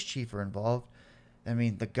police chief are involved, I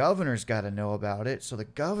mean, the governor's got to know about it, so the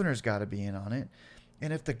governor's got to be in on it.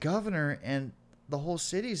 And if the governor and the whole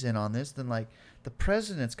city's in on this, then like the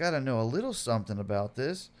president's got to know a little something about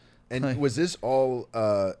this. And Like, was this all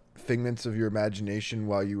figments of your imagination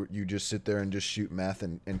while you just sit there and just shoot meth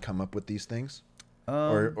and come up with these things?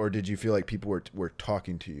 Or did you feel like people were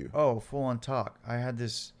talking to you? oh, full on talk. I had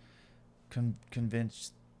this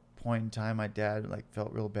convinced point in time. My dad like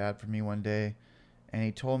felt real bad for me one day, and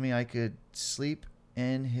he told me I could sleep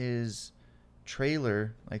in his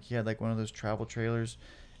trailer. Like he had like one of those travel trailers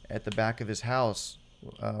at the back of his house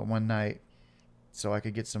one night, so I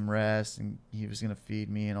could get some rest, and he was gonna feed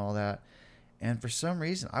me and all that. And for some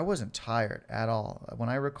reason, I wasn't tired at all. When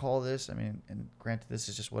I recall this, I mean, and granted, this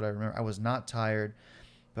is just what I remember. I was not tired,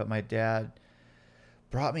 but my dad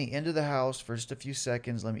brought me into the house for just a few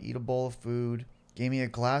seconds, let me eat a bowl of food, gave me a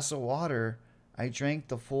glass of water. I drank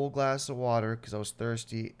the full glass of water because I was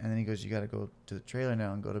thirsty. And then he goes, you got to go to the trailer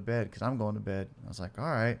now and go to bed because I'm going to bed. And I was like, all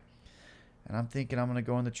right. And I'm thinking I'm going to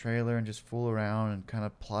go in the trailer and just fool around and kind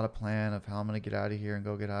of plot a plan of how I'm going to get out of here and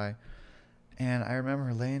go get high. And I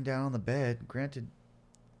remember laying down on the bed. Granted,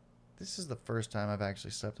 this is the first time I've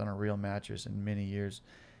actually slept on a real mattress in many years.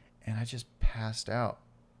 And I just passed out.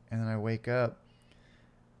 And then I wake up,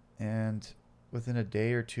 and within a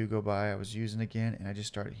day or two go by, I was using again, and I just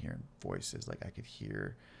started hearing voices. Like I could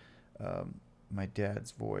hear my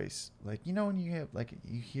dad's voice. Like, you know, when you have like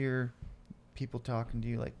you hear people talking to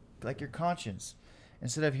you, like your conscience.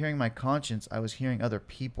 Instead of hearing my conscience, I was hearing other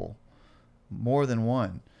people, more than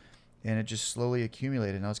one, and it just slowly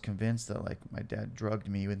accumulated. And I was convinced that like my dad drugged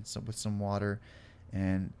me with some water,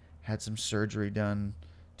 and had some surgery done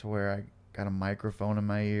to where I got a microphone in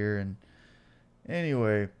my ear. And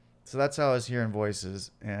anyway, so that's how I was hearing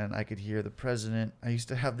voices, and I could hear the president. I used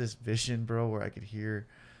to have this vision, bro, where I could hear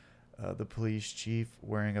the police chief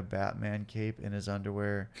wearing a Batman cape in his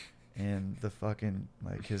underwear in the fucking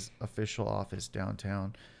like his official office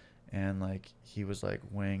downtown, and like he was like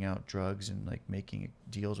weighing out drugs and like making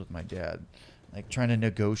deals with my dad, like trying to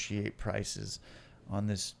negotiate prices on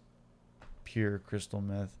this pure crystal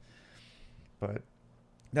meth. But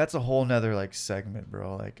that's a whole nother like segment,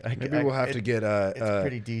 bro. Like Maybe we'll have to get it's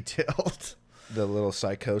pretty detailed. the little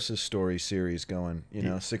psychosis story series going. You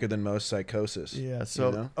know, sicker than most psychosis. Yeah. So,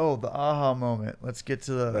 you know? oh, the aha moment. Let's get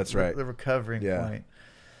to That's right. the recovering Yeah. point.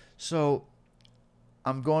 So,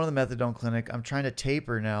 I'm going to the methadone clinic. I'm trying to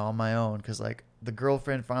taper now on my own because like the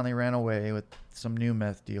girlfriend finally ran away with some new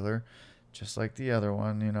meth dealer, just like the other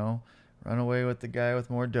one. You know, run away with the guy with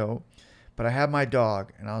more dope. But I had my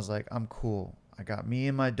dog, and I was like, I'm cool. I got me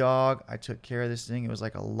and my dog. I took care of this thing. It was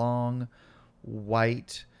like a long,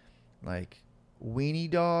 white, like weenie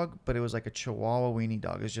dog, but it was like a Chihuahua weenie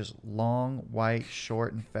dog. It was just long, white,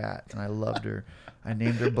 short, and fat. And I loved her. I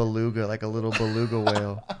named her Beluga, like a little beluga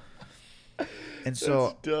whale. And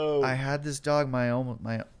so I had this dog my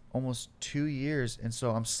almost 2 years. And so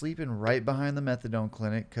I'm sleeping right behind the methadone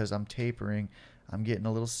clinic because I'm tapering. I'm getting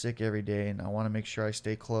a little sick every day, and I want to make sure I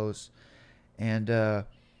stay close. And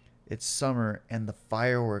it's summer, and the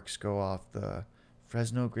fireworks go off. The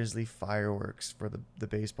Fresno Grizzly fireworks for the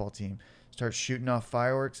baseball team start shooting off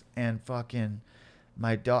fireworks, and fucking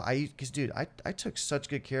my dog. Cause dude, I took such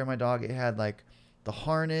good care of my dog. It had like the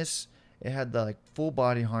harness, it had the like full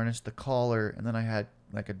body harness, the collar, and then I had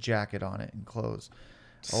like a jacket on it and clothes.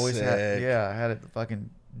 Always Sick. I had it fucking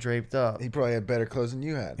draped up. He probably had better clothes than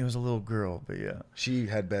you had. It was a little girl, but yeah. She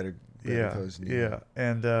had better clothes than you. Yeah.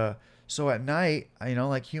 And so at night, you know,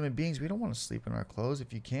 like human beings, we don't want to sleep in our clothes.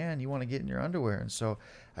 If you can, you want to get in your underwear. And so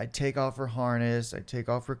I'd take off her harness. I'd take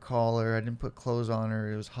off her collar. I didn't put clothes on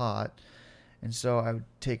her. It was hot. And so I would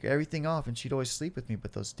take everything off, and she'd always sleep with me.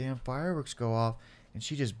 But those damn fireworks go off, and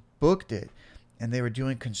she just booked it. And they were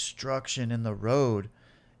doing construction in the road.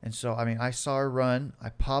 And so, I mean, I saw her run. I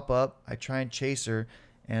pop up. I try and chase her.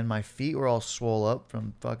 And my feet were all swole up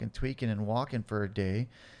from fucking tweaking and walking for a day.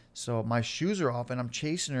 So my shoes are off, and I'm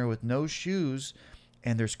chasing her with no shoes,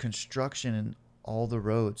 and there's construction in all the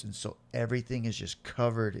roads. And so everything is just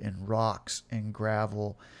covered in rocks and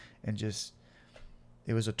gravel, and just,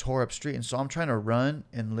 it was a tore up street. And so I'm trying to run,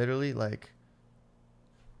 and literally like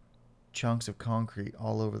chunks of concrete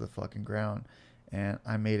all over the fucking ground. And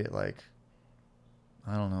I made it like,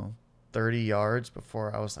 I don't know, 30 yards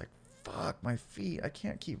before I was like, fuck my feet. I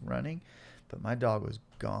can't keep running. But my dog was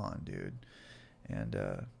gone, dude. And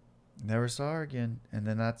never saw her again. And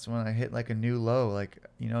then that's when I hit like a new low. Like,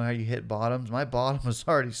 you know how you hit bottoms? My bottom was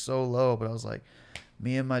already so low, but I was like,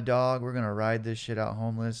 me and my dog, we're going to ride this shit out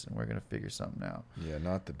homeless and we're going to figure something out. Yeah,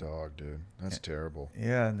 not the dog, dude. That's terrible.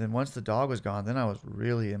 Yeah, and then once the dog was gone, then I was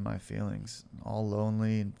really in my feelings, all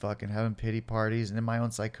lonely and fucking having pity parties and in my own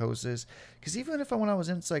psychosis. Because even if when I was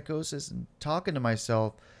in psychosis and talking to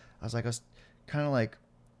myself, I was kind of like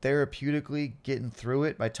therapeutically getting through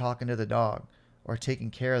it by talking to the dog or taking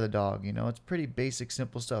care of the dog. You know, it's pretty basic,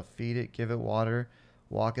 simple stuff. Feed it, give it water,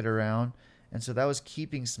 walk it around. And so that was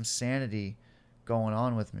keeping some sanity going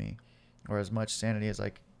on with me, or as much sanity as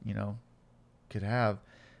I, you know, could have.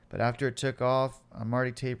 But after it took off, I'm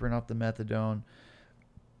already tapering off the methadone.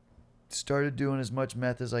 Started doing as much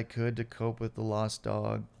meth as I could to cope with the lost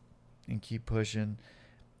dog and keep pushing.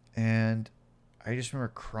 And I just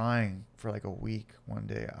remember crying for like a week one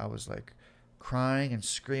day. I was like crying and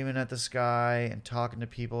screaming at the sky and talking to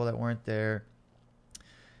people that weren't there.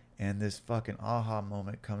 And this fucking aha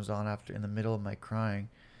moment comes on after in the middle of my crying.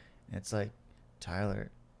 And it's like, Tyler,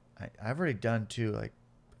 I've already done like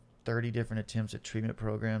 30 different attempts at treatment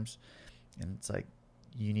programs. And it's like,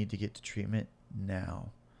 you need to get to treatment now.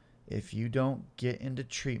 If you don't get into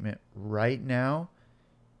treatment right now,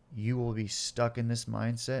 you will be stuck in this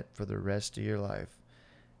mindset for the rest of your life.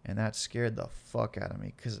 And that scared the fuck out of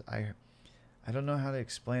me because I don't know how to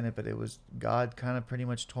explain it, but it was God kind of pretty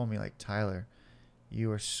much told me like, Tyler,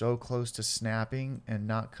 you are so close to snapping and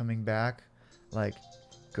not coming back. Like,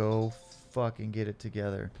 go fucking get it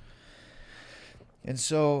together. And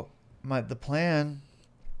so the plan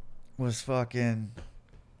was fucking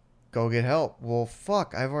go get help. Well,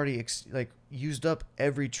 fuck, I've already used up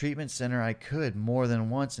every treatment center I could more than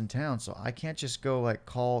once in town, so I can't just go like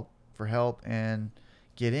call for help and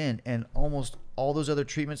get in. And almost all those other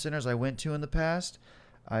treatment centers I went to in the past,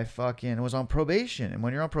 I fucking was on probation. And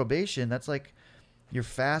when you're on probation, that's like your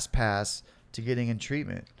fast pass to getting in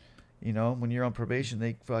treatment. You know, when you're on probation,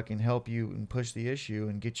 they fucking help you and push the issue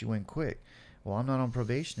and get you in quick. Well, I'm not on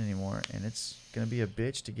probation anymore, and it's going to be a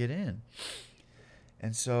bitch to get in.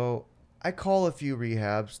 And so I call a few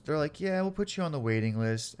rehabs. They're like, yeah, we'll put you on the waiting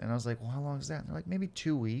list. And I was like, well, how long is that? And they're like, maybe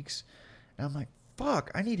 2 weeks. And I'm like, fuck,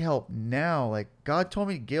 I need help now. Like, God told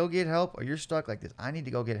me to go get help or you're stuck like this. I need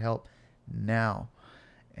to go get help now.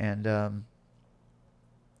 And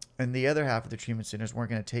the other half of the treatment centers weren't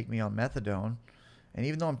going to take me on methadone. And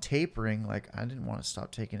even though I'm tapering, like, I didn't want to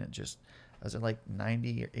stop taking it just, I was at like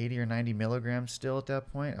 90 or 80 or 90 milligrams still at that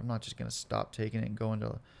point. I'm not just going to stop taking it and go into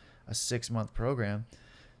a 6-month program.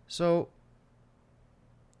 So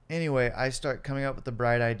anyway, I start coming up with the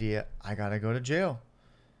bright idea. I got to go to jail.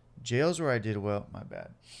 Jail's where I did well. My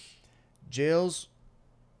bad. Jail's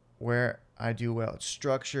where I do well. It's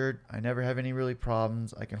structured. I never have any really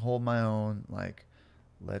problems. I can hold my own. Like,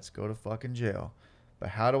 let's go to fucking jail. But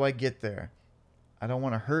how do I get there? I don't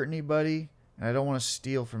want to hurt anybody, and I don't want to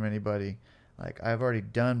steal from anybody. Like, I've already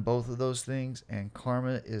done both of those things, and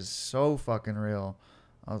karma is so fucking real.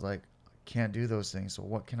 I was like, I can't do those things, so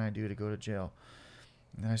what can I do to go to jail?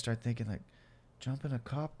 And then I start thinking, like, jump in a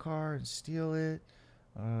cop car and steal it,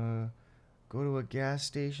 go to a gas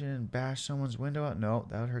station and bash someone's window out. No,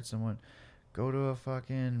 that would hurt someone. Go to a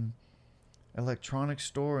fucking electronics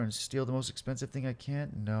store and steal the most expensive thing I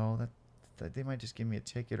can. No, that they might just give me a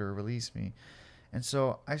ticket or release me. And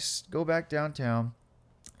so I go back downtown,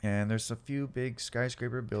 and there's a few big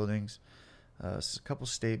skyscraper buildings, a couple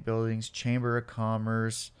state buildings, Chamber of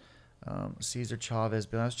Commerce, Cesar Chavez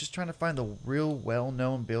building. I was just trying to find the real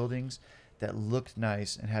well-known buildings that looked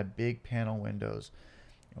nice and had big panel windows.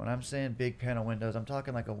 When I'm saying big panel windows, I'm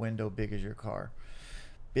talking like a window big as your car.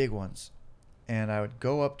 Big ones. And I would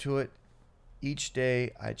go up to it each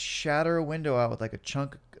day. I'd shatter a window out with like a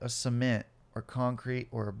chunk of cement or concrete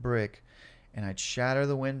or a brick, and I'd shatter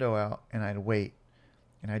the window out, and I'd wait,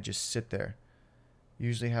 and I'd just sit there,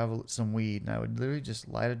 usually have some weed, and I would literally just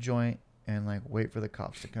light a joint and like wait for the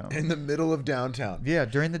cops to come. In the middle of downtown. Yeah,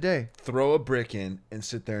 during the day. Throw a brick in and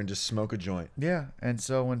sit there and just smoke a joint. Yeah, and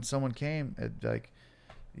so when someone came, you'd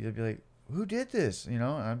be like, who did this? You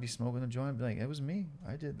know, and I'd be smoking the joint, and be like, it was me.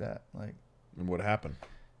 I did that. Like, and what happened?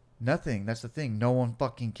 Nothing. That's the thing. No one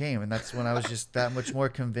fucking came, and that's when I was just that much more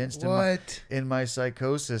convinced in my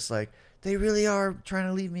psychosis. Like, they really are trying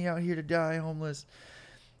to leave me out here to die homeless.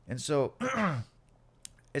 And so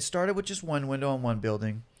it started with just one window on one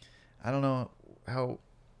building. I don't know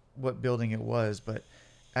what building it was, but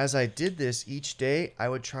as I did this each day, I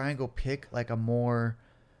would try and go pick like a more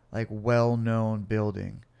like well-known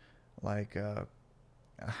building, like a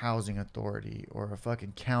housing authority or a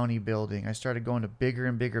fucking county building. I started going to bigger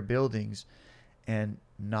and bigger buildings and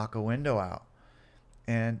knock a window out.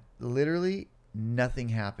 And literally nothing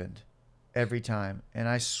happened every time. And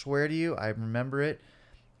I swear to you, I remember it.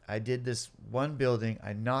 I did this one building,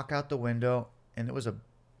 I knock out the window, and it was a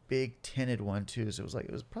big tinted one too. So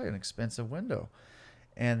it was probably an expensive window.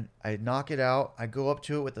 And I knock it out. I go up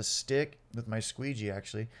to it with a stick, with my squeegee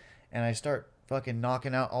actually, and I start fucking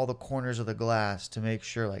knocking out all the corners of the glass to make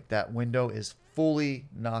sure like that window is fully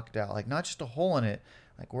knocked out. Like not just a hole in it,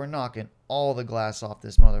 like we're knocking all the glass off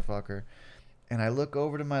this motherfucker. And I look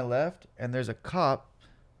over to my left and there's a cop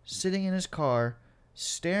sitting in his car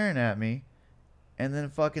staring at me, and then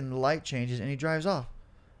fucking the light changes and he drives off.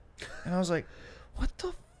 And I was like, what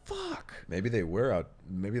the fuck? Maybe they were out.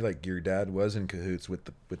 Maybe like your dad was in cahoots with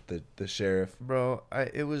the sheriff. Bro,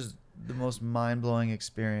 it was the most mind-blowing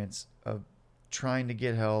experience of trying to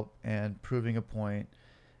get help and proving a point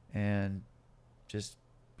and just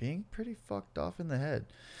being pretty fucked off in the head.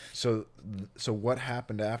 So what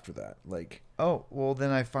happened after that? Like, oh, well,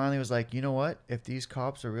 then I finally was like, you know what? If these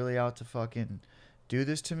cops are really out to fucking do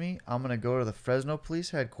this to me, I'm going to go to the Fresno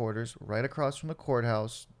police headquarters right across from the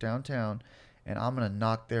courthouse downtown, and I'm going to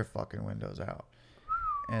knock their fucking windows out.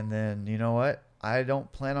 And then, you know what? I don't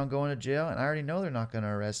plan on going to jail, and I already know they're not going to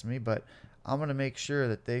arrest me, but I'm going to make sure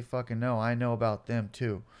that they fucking know I know about them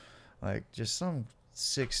too. Like, just some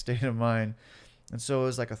sick state of mind. And so it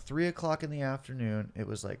was like a 3 o'clock in the afternoon. It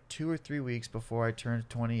was like 2 or 3 weeks before I turned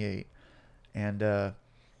 28. And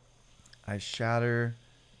I shatter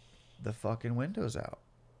the fucking windows out.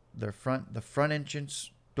 The front entrance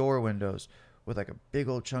door windows with like a big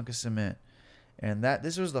old chunk of cement. And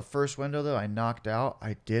this was the first window though I knocked out.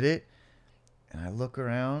 I did it. And I look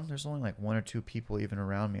around. There's only like 1 or 2 people even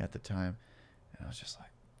around me at the time. And I was just like,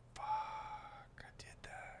 fuck, I did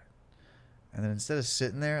that. And then instead of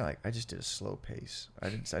sitting there, like I just did a slow pace. I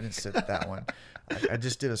didn't sit that one. I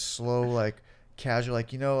just did a slow, like casual,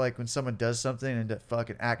 like, you know, like when someone does something and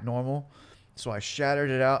fucking act normal. So I shattered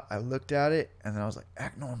it out. I looked at it and then I was like,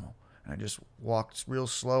 act normal. And I just walked real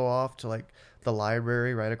slow off to like the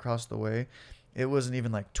library right across the way. It wasn't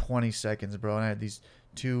even like 20 seconds, bro. And I had these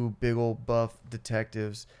 2 big old buff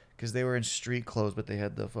detectives, because they were in street clothes, but they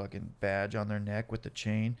had the fucking badge on their neck with the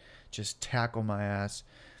chain, just tackle my ass.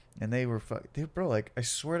 And they were bro, like I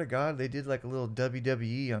swear to God, they did like a little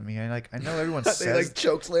WWE on me. I know everyone says they like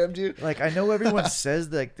choke slammed you. Like I know everyone says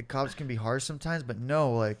that like the cops can be harsh sometimes, but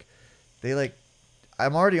no, like they like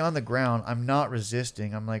I'm already on the ground. I'm not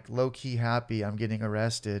resisting. I'm like low key happy I'm getting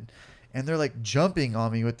arrested. And they're like jumping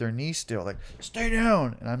on me with their knees still, like, stay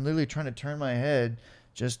down. And I'm literally trying to turn my head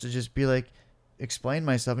just to be like, explain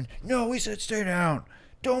myself. And no, we said stay down.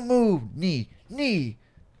 Don't move. Knee.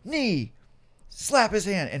 Slap his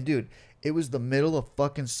hand. And dude, it was the middle of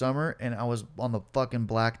fucking summer and I was on the fucking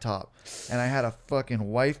blacktop. And I had a fucking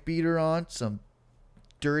wife beater on, some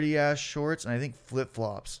dirty ass shorts, and I think flip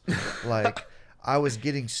flops. Like, I was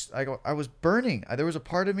burning. There was a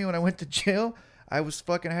part of me when I went to jail, I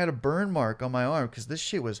had a burn mark on my arm because this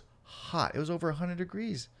shit was hot. It was over 100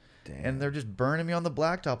 degrees. Damn. And they're just burning me on the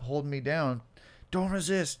blacktop, holding me down. Don't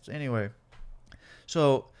resist. Anyway,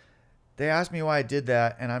 so they asked me why I did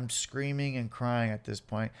that, and I'm screaming and crying at this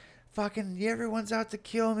point. Fucking, everyone's out to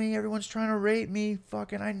kill me. Everyone's trying to rape me.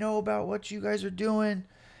 Fucking, I know about what you guys are doing.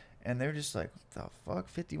 And they're just like, what the fuck?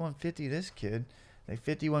 5150 this kid. They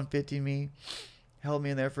 5150 me, held me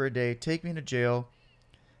in there for a day, take me to jail,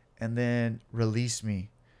 and then release me.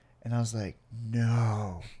 And I was like,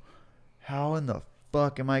 no. How in the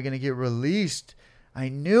fuck am I going to get released? I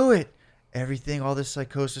knew it. Everything, all this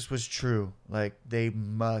psychosis was true. Like, they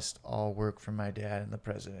must all work for my dad and the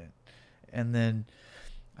president. And then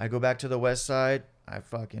I go back to the west side. I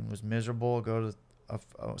fucking was miserable. Go to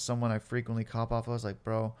someone I frequently cop off. I was like,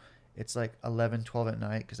 bro, it's like 11, 12 at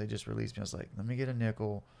night because they just released me. I was like, let me get a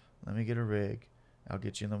nickel. Let me get a rig. I'll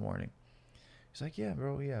get you in the morning. He's like, yeah,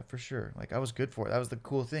 bro, yeah, for sure. Like, I was good for it. That was the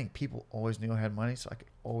cool thing. People always knew I had money, so I could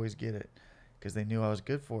always get it because they knew I was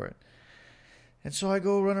good for it. And so I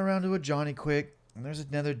go run around to a Johnny Quick, and there's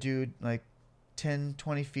another dude like 10,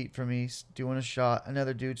 20 feet from me doing a shot.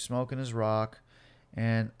 Another dude smoking his rock.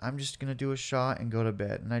 And I'm just going to do a shot and go to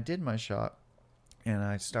bed. And I did my shot. And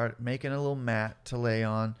I start making a little mat to lay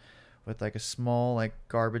on with like a small like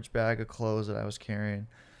garbage bag of clothes that I was carrying.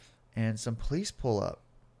 And some police pull up.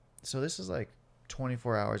 So this is like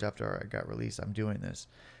 24 hours after I got released. I'm doing this.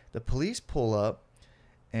 The police pull up.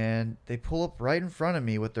 And they pull up right in front of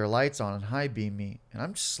me with their lights on and high beam me. And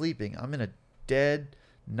I'm sleeping. I'm in a dead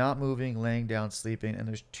not moving, laying down, sleeping, and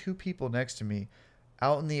there's two people next to me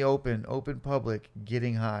out in the open public,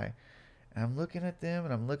 getting high. And I'm looking at them,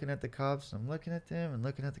 and I'm looking at the cops, and I'm looking at them, and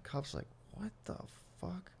looking at the cops like, what the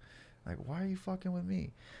fuck? Like, why are you fucking with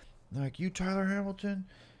me? And they're like, you Tyler Hamilton?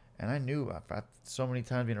 And I knew after so many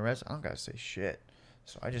times being arrested, I don't gotta say shit.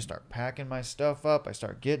 So I just start packing my stuff up. I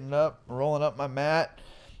start getting up, rolling up my mat.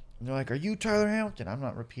 And they're like, are you Tyler Hamilton? I'm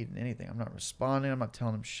not repeating anything. I'm not responding. I'm not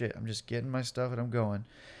telling them shit. I'm just getting my stuff and I'm going.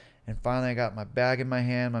 And finally, I got my bag in my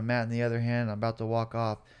hand, my mat in the other hand. I'm about to walk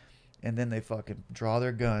off. And then they fucking draw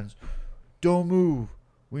their guns. Don't move.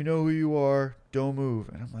 We know who you are. Don't move.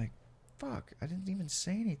 And I'm like, fuck, I didn't even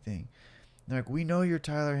say anything. And they're like, we know you're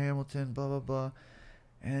Tyler Hamilton, blah, blah, blah.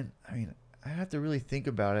 And I mean, I have to really think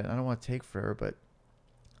about it. I don't want to take forever, but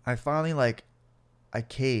I finally, like, I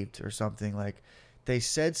caved or something. Like, they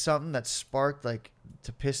said something that sparked, like,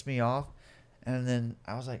 to piss me off. And then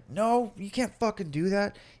I was like, no, you can't fucking do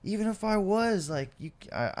that. Even if I was, like,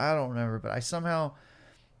 I don't remember, but I somehow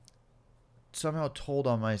told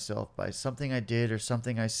on myself by something I did or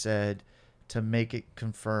something I said to make it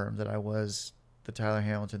confirm that I was the Tyler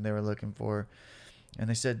Hamilton they were looking for. And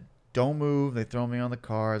they said, don't move. They throw me on the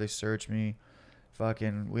car. They search me.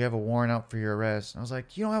 Fucking, we have a warrant out for your arrest. And I was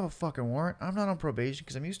like, you don't have a fucking warrant? I'm not on probation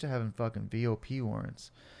because I'm used to having fucking VOP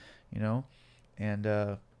warrants, you know? And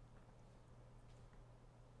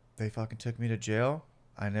they fucking took me to jail.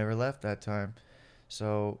 I never left that time.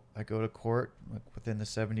 So I go to court, like, within the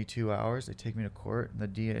 72 hours. They take me to court, and the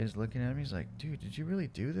DA is looking at me. He's like, dude, did you really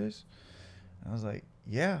do this? And I was like,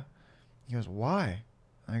 yeah. He goes, why?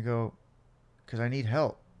 And I go, because I need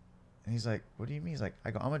help. And he's like, what do you mean? He's like,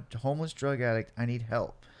 I'm a homeless drug addict. I need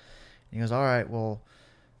help. And he goes, all right, well,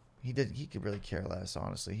 he could really care less,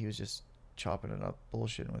 honestly. He was just chopping it up,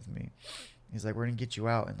 bullshitting with me. He's like, we're going to get you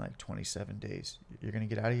out in like 27 days. You're going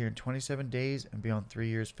to get out of here in 27 days and be on 3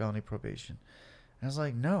 years felony probation. And I was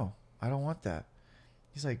like, no, I don't want that.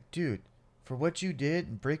 He's like, dude, for what you did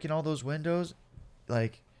and breaking all those windows,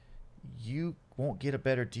 like, you won't get a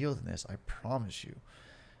better deal than this. I promise you.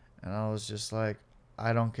 And I was just like,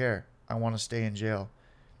 I don't care. I want to stay in jail.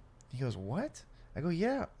 He goes, what? I go,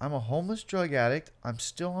 yeah, I'm a homeless drug addict. I'm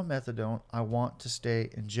still on methadone. I want to stay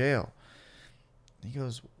in jail. He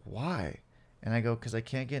goes, why? And I go, because I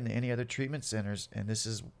can't get into any other treatment centers, and this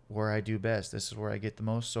is where I do best. This is where I get the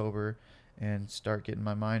most sober and start getting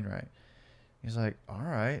my mind right. He's like, all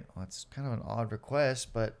right, well, that's kind of an odd request,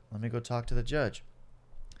 but let me go talk to the judge.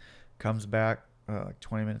 Comes back like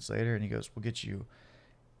 20 minutes later, and he goes, we'll get you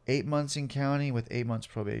 8 months in county with 8 months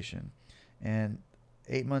probation. And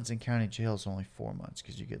 8 months in county jail is only 4 months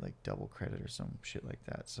because you get like double credit or some shit like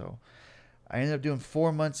that. So I ended up doing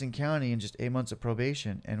 4 months in county and just 8 months of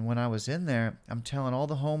probation. And when I was in there, I'm telling all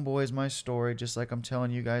the homeboys my story, just like I'm telling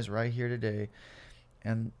you guys right here today.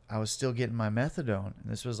 And I was still getting my methadone.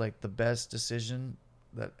 And this was like the best decision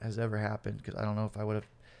that has ever happened, because I don't know if I would have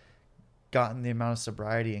gotten the amount of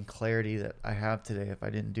sobriety and clarity that I have today if I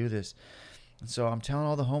didn't do this. And so I'm telling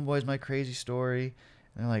all the homeboys my crazy story.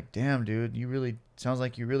 And they're like, damn, dude, sounds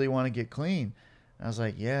like you really want to get clean. And I was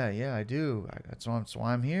like, yeah, I do. That's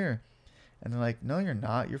why I'm here. And they're like, no, you're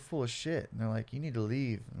not. You're full of shit. And they're like, you need to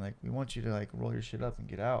leave. And like, we want you to like roll your shit up and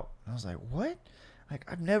get out. And I was like, what? Like,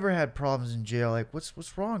 I've never had problems in jail. Like,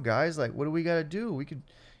 what's wrong, guys? Like, what do we got to do? We could,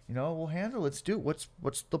 we'll handle it. Let's do it.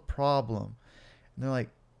 What's the problem? And they're like,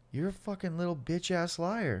 you're a fucking little bitch ass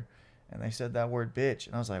liar. And they said that word bitch.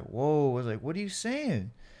 And I was like, whoa. I was like, what are you saying?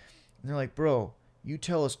 And they're like, bro, you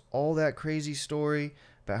tell us all that crazy story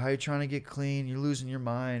about how you're trying to get clean. You're losing your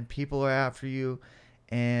mind. People are after you.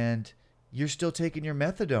 And you're still taking your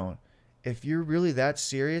methadone. If you're really that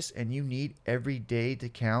serious and you need every day to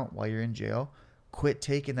count while you're in jail, quit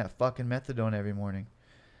taking that fucking methadone every morning.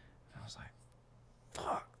 And I was like,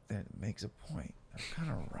 fuck, that makes a point. I'm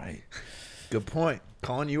kind of right. Good point.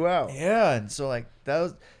 Calling you out. Yeah. And so like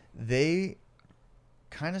they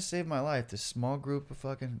kind of saved my life. This small group of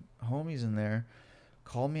fucking homies in there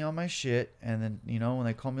called me on my shit. And then, when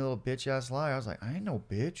they called me a little bitch ass liar, I was like, I ain't no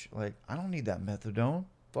bitch. Like, I don't need that methadone.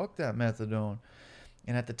 Fuck that methadone.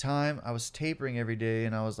 And at the time, I was tapering every day,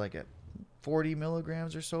 and I was like at 40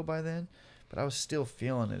 milligrams or so by then. But I was still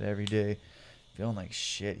feeling it every day. Feeling like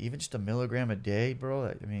shit. Even just a milligram a day,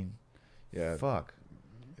 bro. Yeah. Fuck.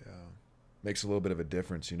 Yeah. Makes a little bit of a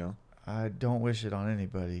difference, I don't wish it on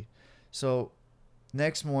anybody. So,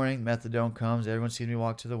 next morning, methadone comes. Everyone sees me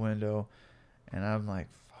walk to the window. And I'm like,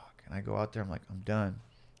 fuck. And I go out there. I'm like, I'm done.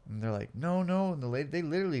 And they're like, no. And the lady, they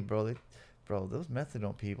literally, bro, those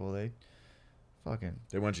methadone people, they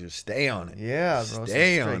want you to stay on it. Yeah, bro.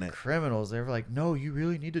 Stay on it. Criminals. They were like, no, you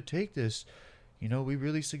really need to take this. we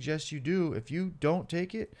really suggest you do. If you don't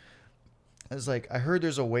take it, I was like, I heard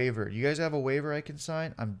there's a waiver. You guys have a waiver I can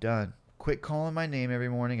sign? I'm done. Quit calling my name every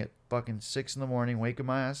morning at fucking 6 in the morning, waking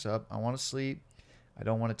my ass up. I want to sleep. I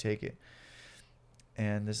don't want to take it.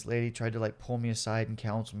 And this lady tried to like pull me aside and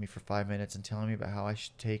counsel me for 5 minutes and telling me about how I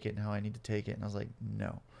should take it and how I need to take it. And I was like,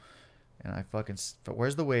 no. And I fucking,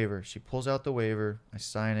 where's the waiver? She pulls out the waiver. I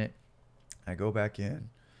sign it. I go back in,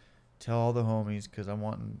 tell all the homies because I'm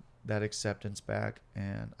wanting that acceptance back.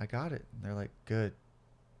 And I got it. And they're like, good.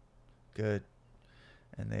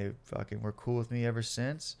 And they fucking were cool with me ever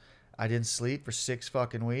since. I didn't sleep for 6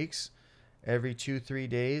 fucking weeks. Every 2-3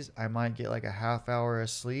 days, I might get like a half hour of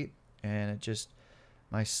sleep. And it just,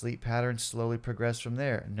 my sleep pattern slowly progressed from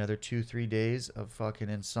there. Another 2-3 days of fucking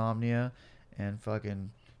insomnia and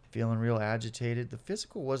fucking feeling real agitated. The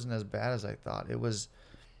physical wasn't as bad as I thought. It was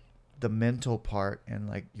the mental part, and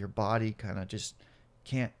like your body kind of just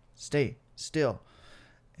can't stay still.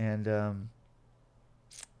 And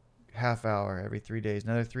half hour every 3 days,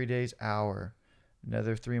 another 3 days, hour,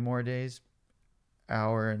 another 3 more days,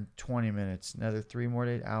 hour and 20 minutes, another 3 more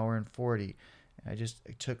days, hour and 40. And it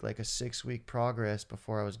took like a 6-week progress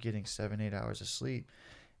before I was getting 7-8 hours of sleep.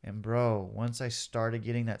 And bro, once I started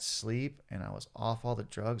getting that sleep and I was off all the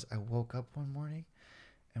drugs, I woke up one morning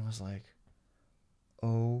and was like,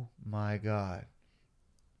 oh my God,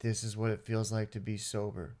 this is what it feels like to be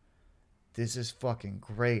sober. This is fucking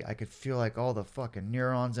great. I could feel like all the fucking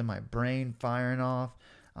neurons in my brain firing off.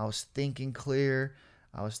 I was thinking clear.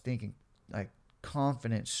 I was thinking like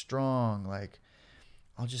confident, strong. Like,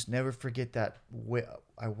 I'll just never forget that.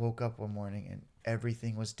 I woke up one morning and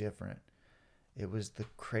everything was different. It was the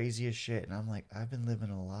craziest shit. And I'm like, I've been living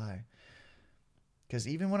a lie. Because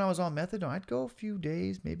even when I was on methadone, I'd go a few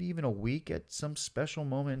days, maybe even a week at some special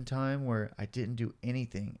moment in time where I didn't do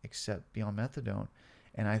anything except be on methadone.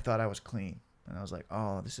 And I thought I was clean. And I was like,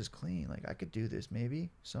 oh, this is clean. Like, I could do this maybe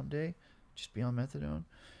someday. Just be on methadone.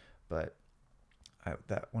 But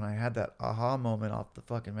when I had that aha moment off the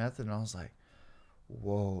fucking methadone, I was like,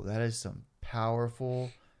 whoa, that is some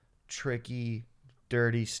powerful, tricky,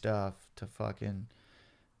 dirty stuff to fucking...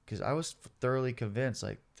 Because I was thoroughly convinced,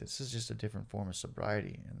 like, this is just a different form of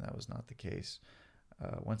sobriety. And that was not the case.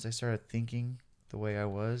 Once I started thinking the way I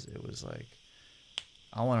was, it was like,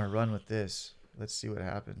 I want to run with this. Let's see what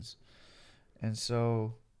happens. And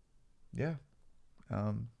so, yeah.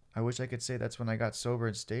 I wish I could say that's when I got sober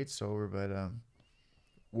and stayed sober, but...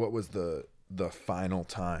 What was the final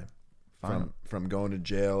time from going to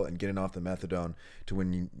jail and getting off the methadone to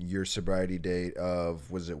when your sobriety date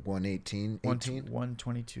of, was it 118?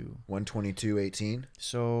 122. 122/18?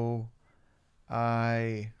 So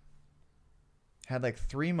I had like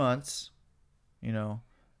 3 months,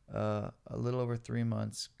 a little over 3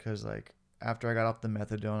 months, because like after I got off the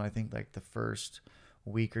methadone, I think like the first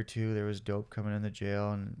week or two there was dope coming in the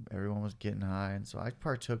jail and everyone was getting high, and so I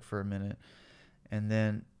partook for a minute. And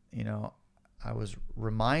then, I was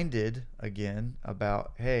reminded again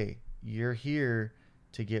about, hey, you're here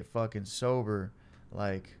to get fucking sober.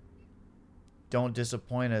 Like, don't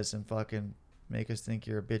disappoint us and fucking make us think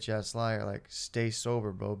you're a bitch ass liar. Like, stay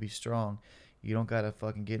sober, bro. Be strong. You don't gotta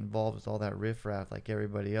fucking get involved with all that riffraff like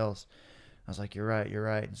everybody else. I was like, you're right.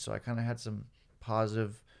 And so I kind of had some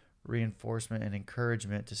positive reinforcement and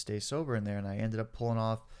encouragement to stay sober in there. And I ended up pulling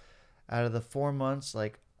off, out of the 4 months,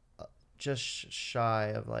 like, just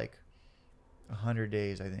shy of like 100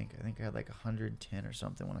 days. I think I had like 110 or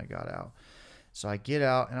something when I got out. So I get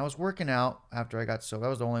out and I was working out after I got sober. That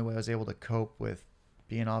was the only way I was able to cope with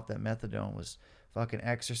being off that methadone, was fucking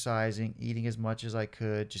exercising, eating as much as I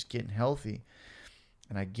could, just getting healthy.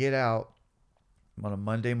 And I get out on a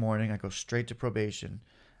Monday morning. I go straight to probation.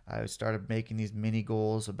 I started making these mini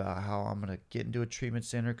goals about how I'm going to get into a treatment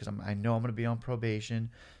center because I know I'm going to be on probation.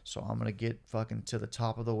 So I'm going to get fucking to the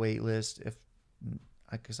top of the wait list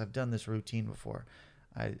because I've done this routine before.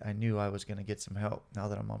 I knew I was going to get some help now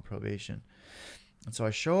that I'm on probation. And so I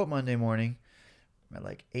show up Monday morning at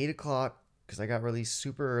like 8 o'clock because I got released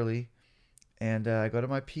super early. And I go to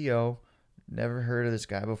my PO. Never heard of this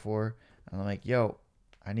guy before. And I'm like, yo,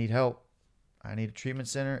 I need help. I need a treatment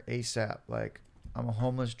center ASAP. Like, I'm a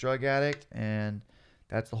homeless drug addict, and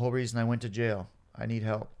that's the whole reason I went to jail. I need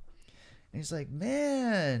help. And he's like,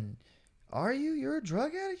 man, are you? You're a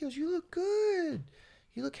drug addict? He goes, you look good.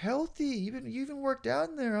 You look healthy. You even worked out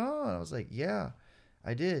in there, huh? And I was like, yeah,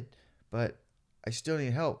 I did. But I still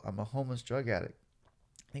need help. I'm a homeless drug addict.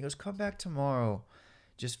 And he goes, come back tomorrow.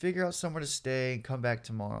 Just figure out somewhere to stay and come back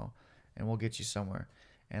tomorrow, and we'll get you somewhere.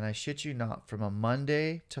 And I shit you not, from a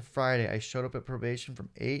Monday to Friday, I showed up at probation from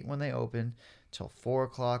 8 when they opened till 4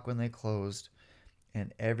 o'clock when they closed.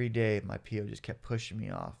 And every day my PO just kept pushing me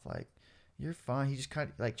off. Like, you're fine. He just kind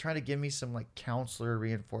of like trying to give me some like counselor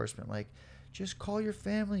reinforcement. Like, just call your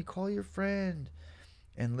family, call your friend.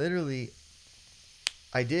 And literally,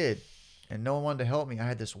 I did. And no one wanted to help me. I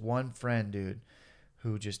had this one friend, dude,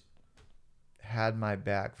 who just had my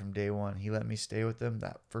back from day one. He let me stay with him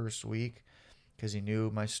that first week because he knew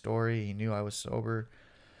my story. He knew I was sober.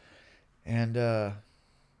 And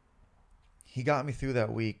he got me through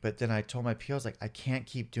that week. But then I told my PO, I was like, I can't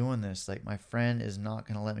keep doing this. Like, my friend is not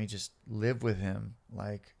going to let me just live with him.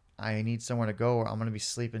 Like, I need somewhere to go or I'm going to be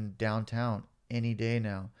sleeping downtown any day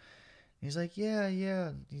now. He's like, yeah,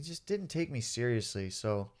 yeah. He just didn't take me seriously.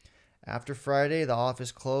 So after Friday, the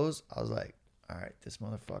office closed. I was like, all right, this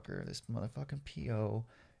motherfucking PO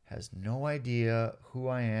has no idea who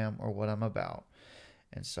I am or what I'm about.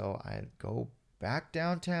 And so I go back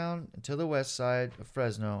downtown to the west side of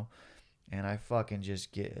Fresno and I fucking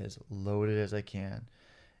just get as loaded as I can.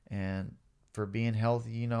 And for being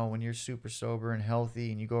healthy, you know, when you're super sober and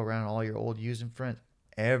healthy and you go around all your old using friends,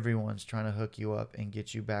 everyone's trying to hook you up and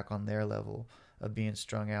get you back on their level of being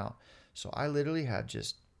strung out. So I literally had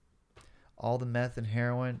just all the meth and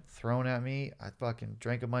heroin thrown at me. I fucking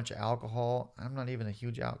drank a bunch of alcohol. I'm not even a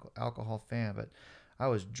huge alcohol fan, but I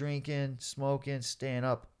was drinking, smoking, staying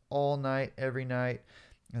up all night, every night.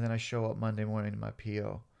 And then I show up Monday morning to my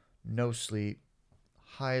PO. No sleep,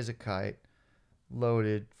 high as a kite,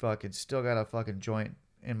 loaded, fucking still got a fucking joint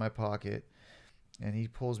in my pocket. And he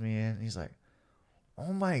pulls me in and he's like,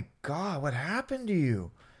 oh my God, what happened to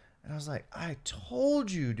you? And I was like, I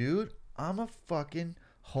told you, dude, I'm a fucking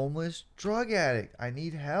homeless drug addict. I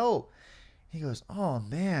need help. He goes, oh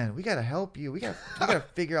man, we gotta help you. We gotta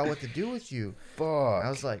figure out what to do with you. Fuck. I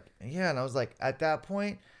was like, yeah, and I was like, at that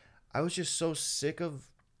point, I was just so sick of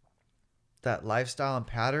that lifestyle and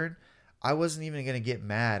pattern. I wasn't even gonna get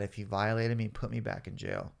mad if he violated me and put me back in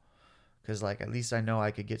jail, because like at least I know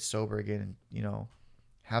I could get sober again and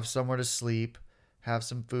have somewhere to sleep, have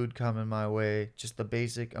some food coming my way, just the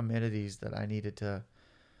basic amenities that I needed to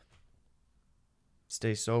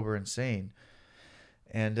stay sober and sane.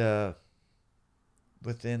 And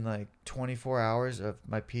within like 24 hours of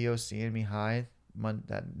my PO seeing me high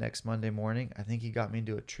that next Monday morning, I think he got me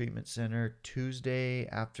into a treatment center Tuesday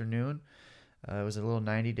afternoon. It was a little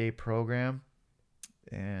 90-day program,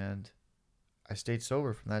 and I stayed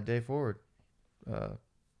sober from that day forward.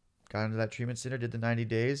 Got into that treatment center, did the 90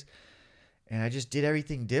 days, and I just did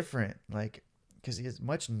everything different. Like, because as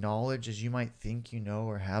much knowledge as you might think you know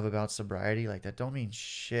or have about sobriety, like that don't mean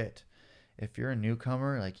shit. If you're a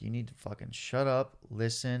newcomer, like you need to fucking shut up,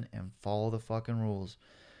 listen, and follow the fucking rules.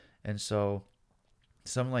 And so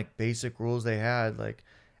some like basic rules they had, like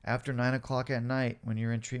after 9 o'clock at night when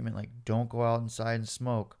you're in treatment, like don't go out inside and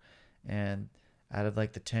smoke. And out of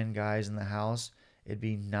like the 10 guys in the house, it'd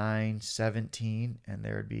be 9, 17, and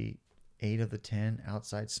there would be 8 of the 10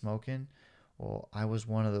 outside smoking. Well, I was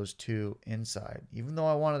one of those 2 inside. Even though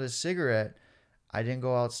I wanted a cigarette, I didn't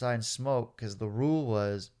go outside and smoke because the rule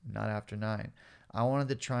was not after 9. I wanted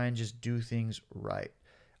to try and just do things right.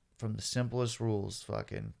 From the simplest rules,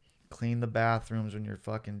 fucking clean the bathrooms when you're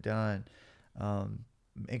fucking done.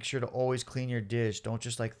 Make sure to always clean your dish. Don't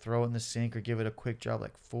just like throw it in the sink or give it a quick job.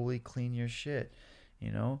 Like fully clean your shit,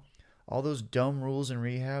 All those dumb rules in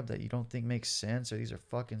rehab that you don't think make sense or these are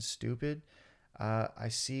fucking stupid. I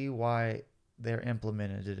see why they're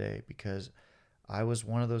implemented today because I was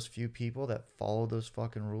one of those few people that followed those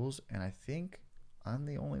fucking rules, and I think I'm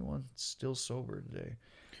the only one still sober today.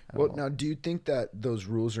 Well, now, do you think that those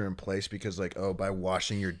rules are in place because, like, oh, by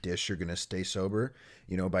washing your dish, you're going to stay sober?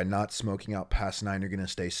 By not smoking out past 9, you're going to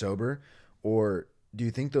stay sober? Or do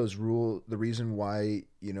you think the reason why,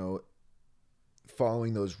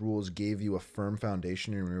 following those rules gave you a firm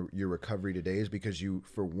foundation in your recovery today is because you,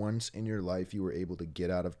 for once in your life, you were able to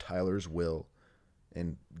get out of Tyler's will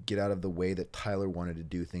and get out of the way that Tyler wanted to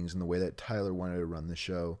do things and the way that Tyler wanted to run the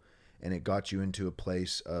show. And it got you into a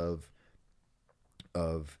place of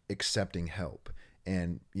accepting help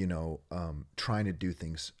and, trying to do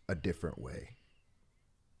things a different way.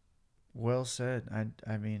 Well said.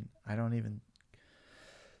 I mean, I don't even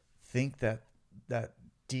think that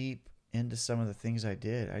deep into some of the things I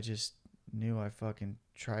did. I just knew I fucking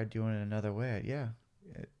tried doing it another way. Yeah.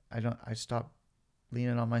 I stopped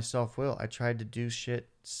leaning on my self-will. I tried to do shit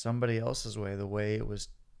somebody else's way, the way it was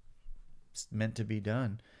meant to be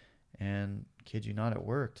done. And kid you not, it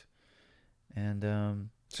worked. And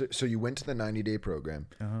so you went to the 90-day program.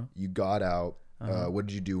 Uh-huh. You got out. What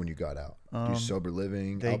did you do when you got out? Do sober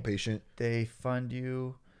living, outpatient? They fund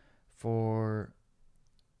you for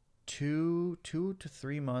 2 to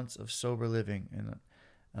 3 months of sober living,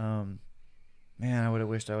 and Man, I would have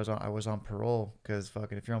wished I was on parole, because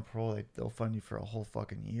fucking if you're on parole, they'll fund you for a whole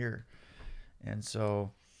fucking year. And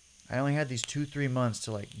so I only had these 2-3 months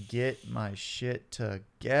to like get my shit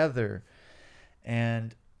together,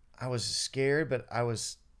 and I was scared, but I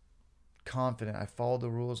was confident. I followed the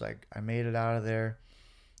rules. I made it out of there.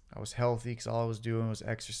 I was healthy because all I was doing was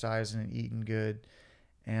exercising and eating good.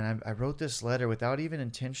 And I wrote this letter without even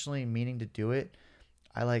intentionally meaning to do it.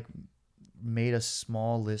 I like made a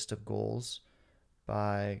small list of goals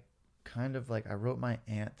by kind of like, I wrote my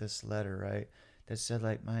aunt this letter, right? That said,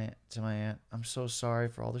 like, my aunt, I'm so sorry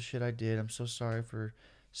for all the shit I did. I'm so sorry for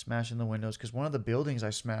smashing the windows, because one of the buildings I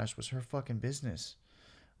smashed was her fucking business,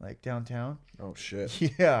 like downtown. Oh shit.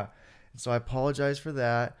 Yeah. And so I apologize for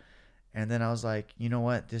that. And then I was like, you know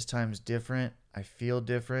what? This time's different. I feel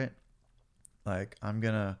different. Like, I'm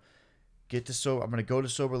gonna go to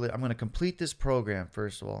sober living. I'm gonna complete this program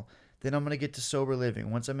first of all. Then I'm gonna get to sober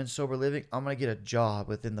living. Once I'm in sober living, I'm gonna get a job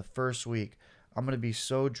within the first week. I'm gonna be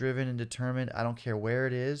so driven and determined. I don't care where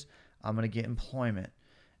it is. I'm gonna get employment.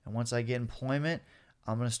 And once I get employment,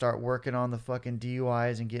 I'm gonna start working on the fucking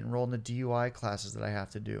DUIs and get enrolled in the DUI classes that I have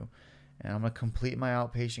to do. And I'm gonna complete my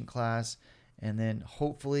outpatient class. And then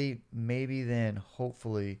hopefully,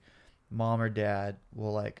 mom or dad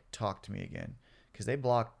will like talk to me again, because they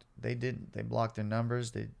blocked their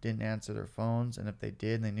numbers. They didn't answer their phones, and if they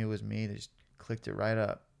did and they knew it was me, they just clicked it right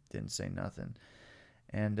up, didn't say nothing.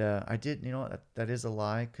 And I did, that is a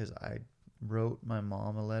lie, because I wrote my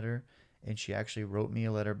mom a letter, and she actually wrote me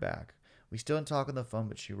a letter back. We still didn't talk on the phone,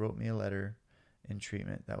 but she wrote me a letter in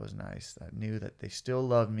treatment. That was nice. I knew that they still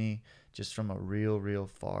loved me, just from a real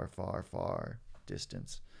far, far, far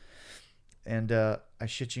distance. And I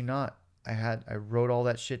shit you not, I wrote all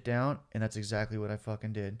that shit down, and that's exactly what I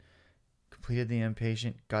fucking did. Completed the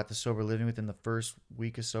inpatient, got the sober living within the first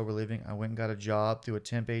week of sober living. I went and got a job through a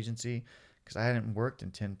temp agency, because I hadn't worked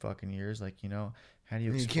in 10 fucking years. Like, how do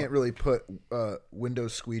You can't really put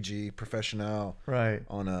Windows squeegee professional right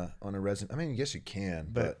on a resume. I mean, I guess you can,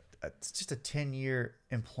 but it's just a 10-year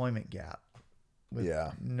employment gap with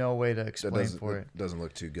yeah, no way to explain for it. Doesn't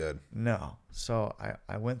look too good. No. So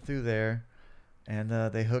I went through there, and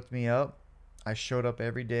they hooked me up. I showed up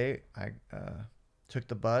every day. I took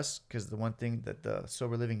the bus, because the one thing that the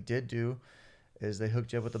sober living did do is they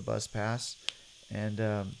hooked you up with a bus pass.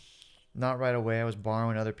 And not right away. I was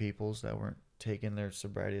borrowing other people's that weren't taking their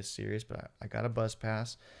sobriety as serious, but I got a bus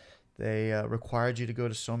pass. They required you to go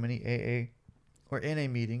to so many AA or NA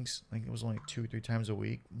meetings. I think it was only 2-3 times a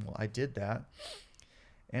week. Well, I did that.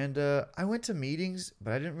 And I went to meetings,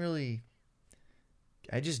 but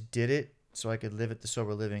I just did it so I could live at the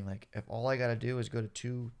sober living. Like, if all I got to do is go to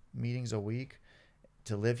 2 meetings a week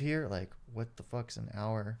to live here, like, what the fuck's an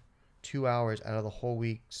hour, 2 hours out of the whole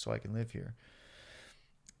week so I can live here?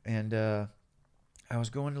 And I was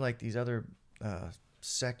going to like these other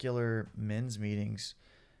secular men's meetings,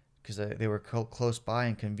 because they were close by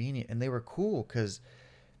and convenient, and they were cool, because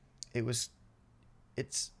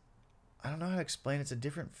it's I don't know how to explain. It's a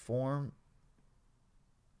different form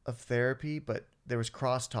of therapy, but there was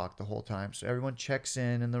crosstalk the whole time. So everyone checks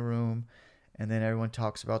in the room, and then everyone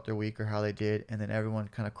talks about their week or how they did, and then everyone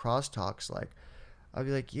kind of crosstalks. Like, I'll be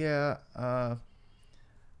like, yeah,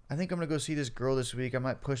 I think I'm gonna go see this girl this week. I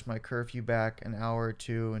might push my curfew back an hour or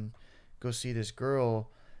two and go see this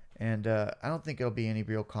girl, and I don't think it'll be any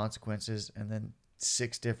real consequences. And then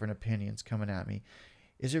 6 different opinions coming at me.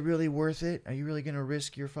 Is it really worth it? Are you really gonna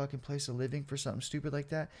risk your fucking place of living for something stupid like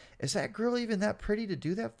that? Is that girl even that pretty to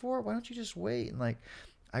do that for? Why don't you just wait? And like,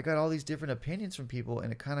 I got all these different opinions from people,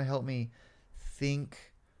 and it kind of helped me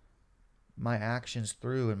think my actions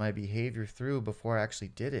through and my behavior through before I actually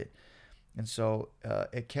did it. And so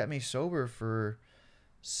it kept me sober for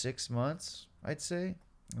 6 months, I'd say.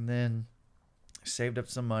 And then saved up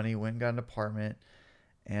some money, went and got an apartment.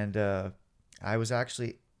 And I was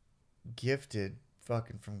actually gifted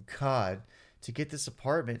fucking from God to get this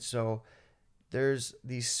apartment. So there's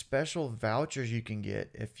these special vouchers you can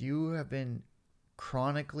get. If you have been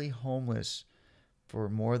chronically homeless for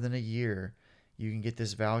more than a year, you can get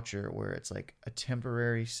this voucher where it's like a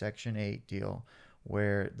temporary Section 8 deal,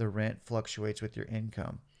 where the rent fluctuates with your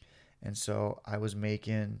income. And so I was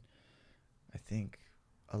making, I think,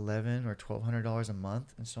 $1,100 or $1,200 a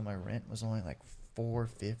month, and so my rent was only like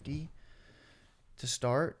 $450 to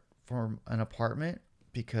start for an apartment,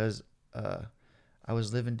 because I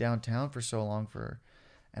was living downtown for so long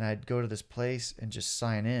and I'd go to this place and just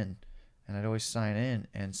sign in, and I'd always sign in.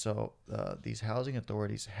 And so these housing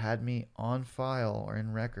authorities had me on file or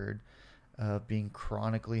in record of being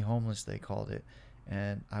chronically homeless, they called it.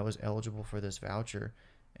 And I was eligible for this voucher,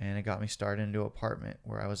 and it got me started into an apartment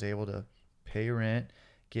where I was able to pay rent,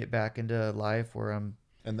 get back into life where I'm.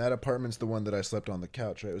 And that apartment's the one that I slept on the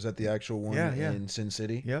couch, right? Was that the actual one in Sin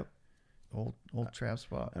City? Yep. Old trap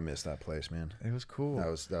spot. I miss that place, man. It was cool. That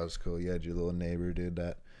was cool. You had your little neighbor, dude.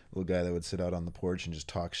 That little guy that would sit out on the porch and just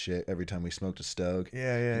talk shit every time we smoked a stogue.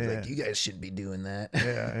 Yeah. He's like, you guys shouldn't be doing that.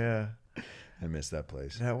 Yeah. I miss that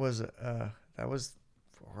place. That was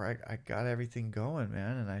where I got everything going,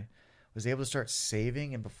 man, and I was able to start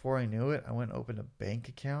saving. And before I knew it, I went and opened a bank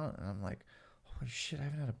account, and I'm like, holy shit, I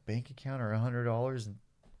haven't had a bank account or $100 in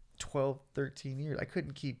 12, 13 years. I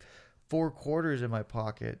couldn't keep 4 quarters in my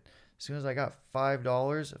pocket. As soon as I got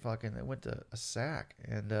 $5, it went to a sack,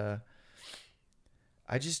 and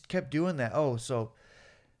I just kept doing that. Oh, so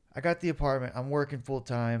I got the apartment. I'm working full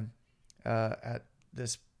time at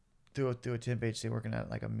this through a temp agency, working at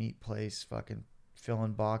like a meat place, fucking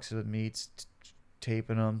filling boxes with meats,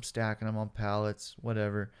 taping them, stacking them on pallets,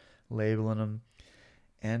 whatever, labeling them.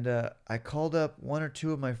 And I called up 1 or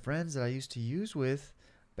 2 of my friends that I used to use with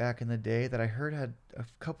back in the day that I heard had a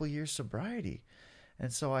couple years sobriety.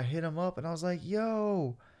 And so I hit them up and I was like,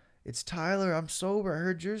 yo, it's Tyler. I'm sober. I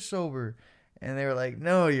heard you're sober. And they were like,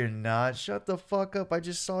 no, you're not. Shut the fuck up. I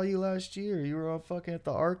just saw you last year. You were all fucking at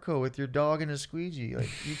the Arco with your dog and a squeegee. Like,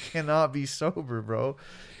 you cannot be sober, bro.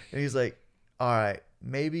 And he's like, all right,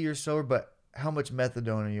 maybe you're sober, but how much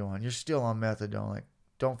methadone are you on? You're still on methadone. Like,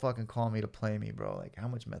 don't fucking call me to play me, bro. Like, how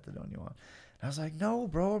much methadone you on? And I was like, no,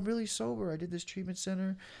 bro, I'm really sober. I did this treatment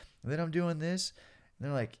center, and then I'm doing this. And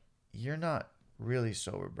they're like, you're not really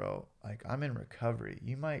sober, bro. Like, I'm in recovery.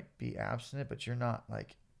 You might be abstinent, but you're not,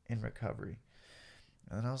 like, in recovery.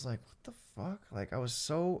 And then I was like, what the fuck? Like, I was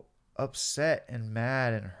so upset and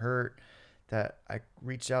mad and hurt that I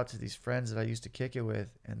reached out to these friends that I used to kick it with,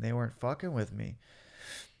 and they weren't fucking with me.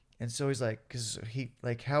 And so he's like, because he,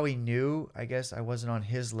 like, how he knew, I guess, I wasn't on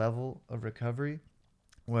his level of recovery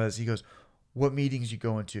was he goes, what meetings you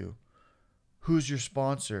going to? Who's your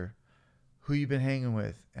sponsor? Who you been hanging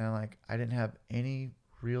with? And I'm like, I didn't have any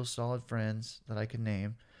real solid friends that I could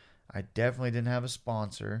name. I definitely didn't have a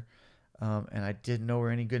sponsor. And I didn't know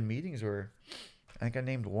where any good meetings were. I think I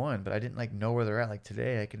named one, but I didn't like know where they're at. Like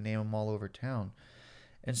today, I can name them all over town.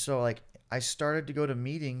 And so like I started to go to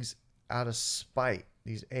meetings out of spite,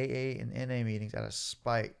 these AA and NA meetings out of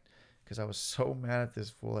spite, because I was so mad at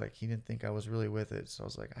this fool. Like he didn't think I was really with it. So I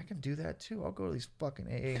was like, I can do that too. I'll go to these fucking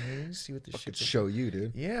AA meetings, see what this shit. Show you,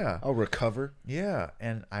 dude. Yeah. I'll recover. Yeah,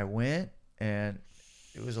 and I went, and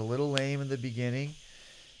it was a little lame in the beginning,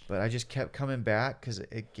 but I just kept coming back because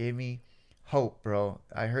it gave me hope, bro.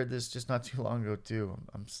 I heard this just not too long ago too.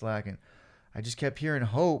 I'm slacking. I just kept hearing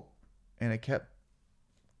hope, and it kept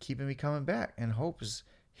keeping me coming back. And hope is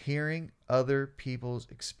hearing other people's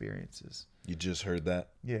experiences. You just heard that?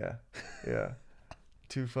 Yeah.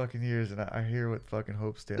 2 fucking years, and I hear what fucking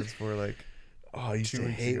hope stands for. Like, oh, I used to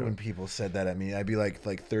hate when people said that at me. I'd be like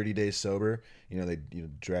 30 days sober. You know, they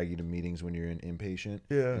drag you to meetings when you're an inpatient.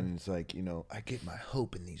 Yeah. And it's like, I get my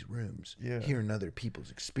hope in these rooms. Yeah. Hearing other people's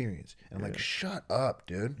experience. And I'm like, shut up,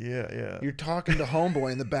 dude. Yeah. You're talking to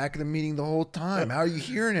homeboy in the back of the meeting the whole time. How are you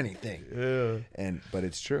hearing anything? Yeah. But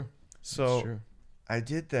it's true. So it's true. I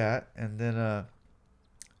did that, and then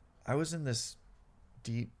I was in this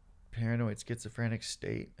deep paranoid schizophrenic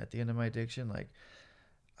state at the end of my addiction. Like,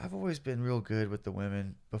 I've always been real good with the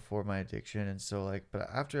women before my addiction, and so like, but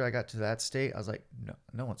after I got to that state, I was like,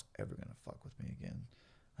 no one's ever gonna fuck with me again.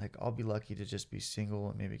 Like, I'll be lucky to just be single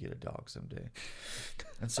and maybe get a dog someday.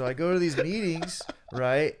 And so I go to these meetings,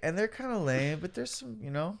 right? And they're kind of lame, but there's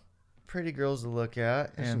some, pretty girls to look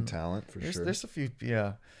at. There's some talent for sure. There's a few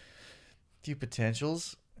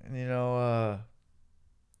potentials, and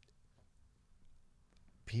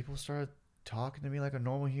people started talking to me like a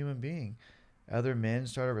normal human being. Other men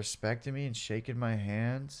started respecting me and shaking my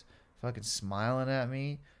hands, fucking smiling at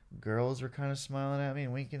me. Girls were kind of smiling at me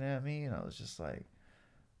and winking at me, and I was just like,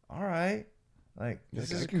 all right. Like,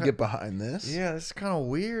 I can get behind this. Yeah, this is kind of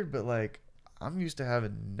weird, but like, I'm used to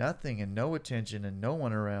having nothing and no attention and no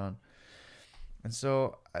one around. And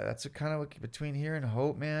so that's kind of between here and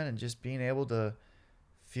hope, man, and just being able to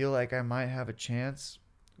feel like I might have a chance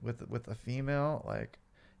with a female, like,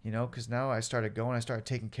 because now I started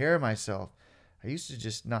taking care of myself. I used to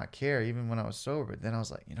just not care even when I was sober. But then I was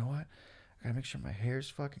like, you know what? I got to make sure my hair's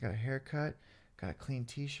fucking, got a haircut, got a clean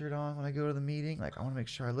t-shirt on when I go to the meeting. Like, I want to make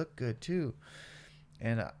sure I look good too.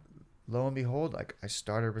 And lo and behold, like, I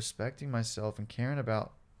started respecting myself and caring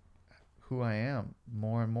about who I am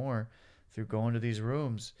more and more through going to these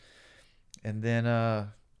rooms. And then it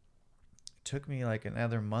took me like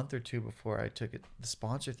another month or 2 before I took the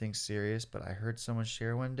sponsor thing serious. But I heard someone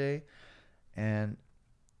share one day, and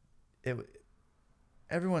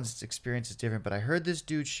everyone's experience is different, but I heard this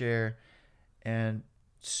dude share, and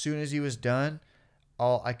as soon as he was done,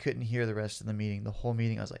 I couldn't hear the rest of the meeting. The whole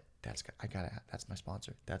meeting, I was like, that's my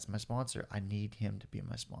sponsor. That's my sponsor. I need him to be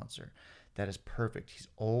my sponsor. That is perfect. He's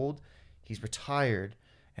old, he's retired,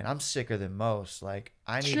 and I'm sicker than most. Like,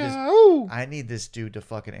 I need this dude to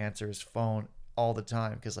fucking answer his phone all the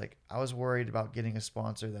time, because like I was worried about getting a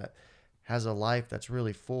sponsor that has a life that's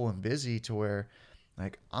really full and busy, to where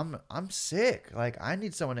like I'm sick. Like, I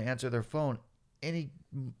need someone to answer their phone any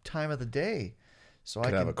time of the day, so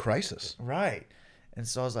Could I have can a crisis. right. And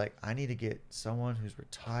so I was like, I need to get someone who's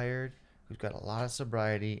retired, who's got a lot of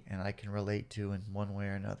sobriety, and I can relate to in one way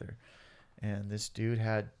or another. And this dude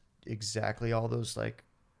had exactly all those like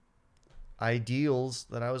ideals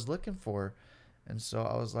that I was looking for. And so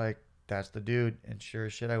I was like, that's the dude. And sure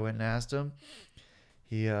as shit, I went and asked him.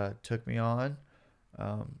 He took me on.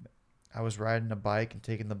 I was riding a bike and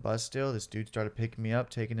taking the bus still. This dude started picking me up,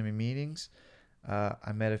 taking me to meetings.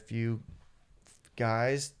 I met a few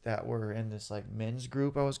guys that were in this like men's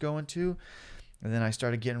group I was going to, and then I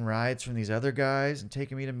started getting rides from these other guys and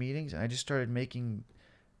taking me to meetings, and I just started making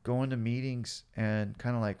going to meetings and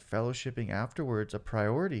kind of like fellowshipping afterwards a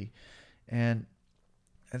priority. And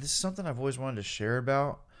this is something I've always wanted to share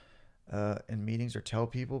about in meetings or tell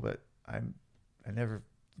people, but I never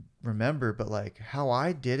remember, but like how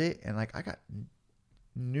I did it. And like I got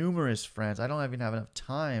numerous friends. I don't even have enough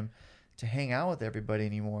time to hang out with everybody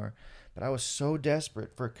anymore. But I was so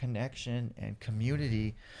desperate for connection and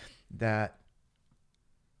community that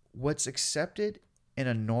what's accepted in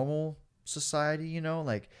a normal society, you know,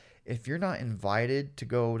 like if you're not invited to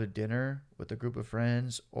go to dinner with a group of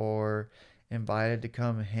friends, or invited to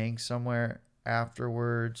come hang somewhere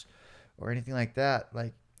afterwards or anything like that,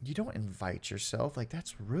 like you don't invite yourself. Like,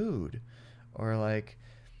 that's rude. Or like,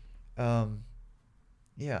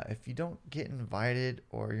 yeah, if you don't get invited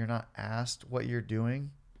or you're not asked what you're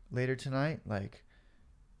doing later tonight, like,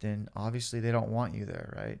 then obviously they don't want you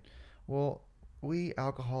there, right? Well, we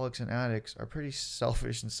alcoholics and addicts are pretty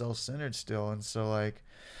selfish and self-centered still. And so like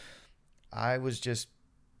I was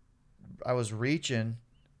reaching,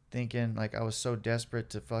 thinking like I was so desperate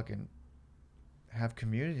to fucking have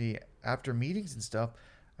community after meetings and stuff.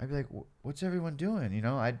 I'd be like, what's everyone doing? You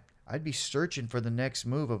know, I'd be searching for the next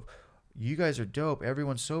move of, you guys are dope,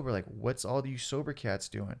 everyone's sober, like what's all you sober cats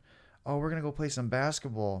doing? Oh, we're gonna go play some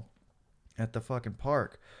basketball at the fucking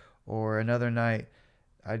park. Or another night,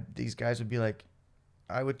 these guys would be like,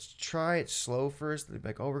 I would try it slow first. They'd be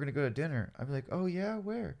like, oh, we're gonna go to dinner. I'd be like, oh yeah,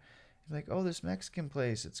 where? They'd be like, oh, this Mexican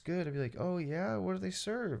place, it's good. I'd be like, oh yeah, what do they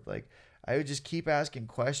serve? Like, I would just keep asking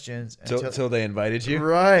questions until they invited you,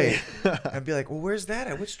 right? I'd be like, well, where's that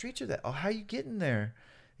at? What streets are that? Oh, how you getting there?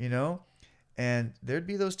 You know. And there'd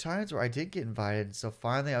be those times where I did get invited. So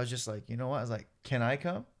finally, I was just like, you know what? I was like, can I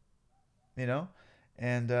come? You know.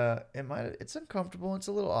 And it's uncomfortable. It's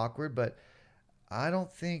a little awkward, but I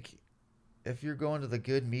don't think if you're going to the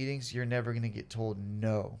good meetings, you're never going to get told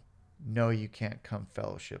no. No, you can't come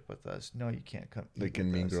fellowship with us. No, you can't come eat like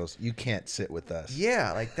in Mean Girls, you can't sit with us.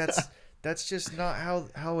 Yeah, like that's just not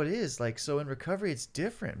how it is. Like, so in recovery, it's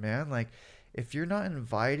different, man. Like, if you're not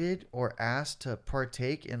invited or asked to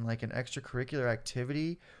partake in like an extracurricular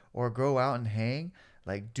activity or go out and hang,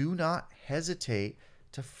 like, do not hesitate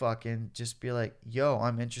to fucking just be like, yo,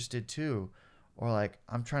 I'm interested too. Or like,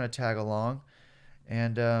 I'm trying to tag along.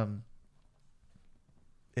 And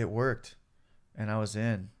it worked. And I was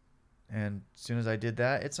in. And as soon as I did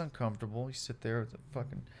that, it's uncomfortable. You sit there with a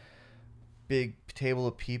fucking big table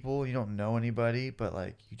of people. You don't know anybody, but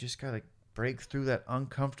like, you just got to break through that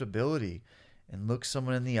uncomfortability and look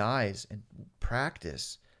someone in the eyes and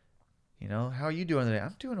practice. You know, how are you doing today?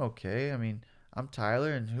 I'm doing okay. I mean, I'm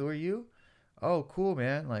Tyler, and who are you? Oh, cool,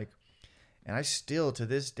 man. Like, and I still, to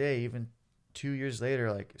this day, even 2 years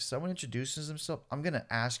later, like, if someone introduces themselves, I'm going to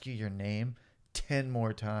ask you your name 10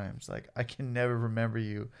 more times. Like, I can never remember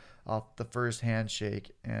you off the first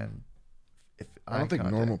handshake. And if I don't think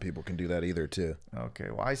normal people can do that either, too.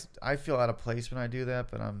 Okay. Well, I feel out of place when I do that,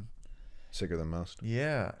 but I'm sicker than most.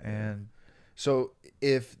 Yeah. And so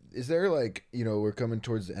is there like, you know, we're coming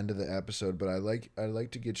towards the end of the episode, but I'd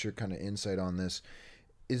like to get your kind of insight on this.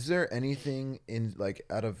 Is there anything in like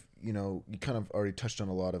out of, you know, you kind of already touched on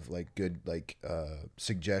a lot of like good like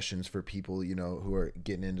suggestions for people, you know, who are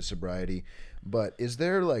getting into sobriety, but is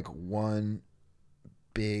there like one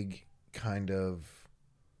big kind of,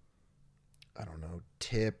 I don't know,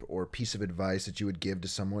 tip or piece of advice that you would give to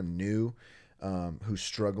someone new who's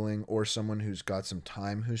struggling, or someone who's got some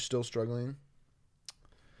time who's still struggling?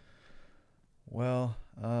 Well,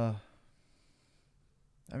 I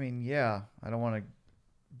mean, yeah, I don't want to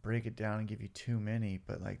break it down and give you too many,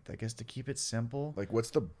 but like I guess to keep it simple, Like,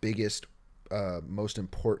 what's the biggest, most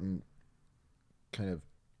important kind of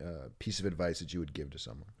piece of advice that you would give to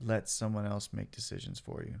someone? let someone else make decisions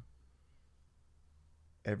for you.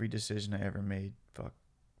 Every decision I ever made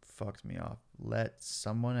fucked me off. Let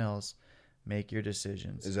someone else make your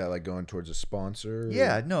decisions. Is that like going towards a sponsor?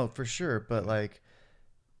 Yeah, no, for sure. But like,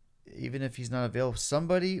 even if he's not available,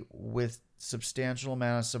 somebody with substantial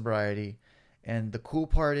amount of sobriety. And the cool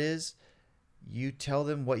part is, you tell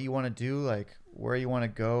them what you want to do, like where you want to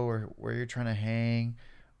go or where you're trying to hang,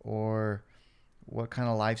 or what kind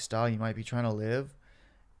of lifestyle you might be trying to live,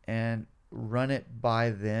 and run it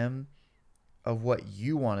by them of what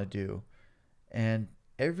you want to do. And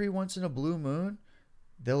every once in a blue moon,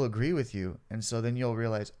 they'll agree with you. And so then you'll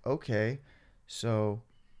realize, okay, so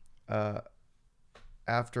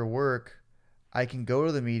after work, I can go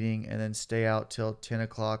to the meeting and then stay out till 10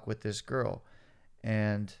 o'clock with this girl.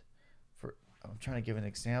 And I'm trying to give an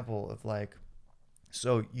example of like,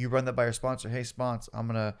 so you run that by your sponsor. Hey, sponsor, I'm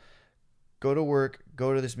going to go to work,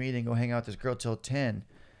 go to this meeting, go hang out with this girl till 10.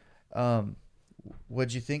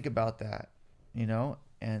 What'd you think about that? You know?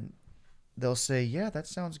 And they'll say, yeah, that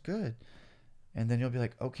sounds good. And then you'll be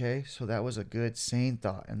like, okay, so that was a good, sane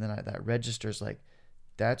thought. And then that registers like,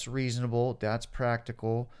 that's reasonable. That's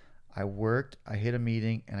practical. I worked, I hit a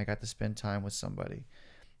meeting, and I got to spend time with somebody.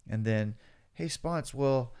 And then, hey, sponsor,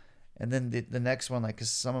 well, and then the next one, like, because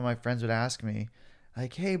some of my friends would ask me,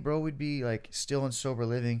 like, hey, bro, we'd be like still in sober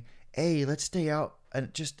living. Hey, let's stay out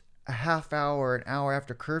and just a half hour, an hour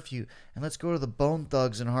after curfew, and let's go to the Bone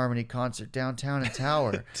Thugs and Harmony concert downtown in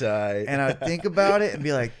Tower. Tight. And I'd think about it and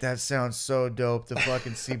be like, that sounds so dope to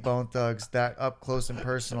fucking see Bone Thugs that up close and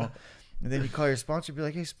personal. And then you call your sponsor and be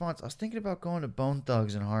like, hey, sponsor, I was thinking about going to Bone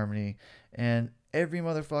Thugs and Harmony, and every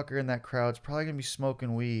motherfucker in that crowd's probably going to be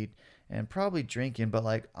smoking weed and probably drinking, but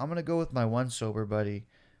like, I'm going to go with my one sober buddy.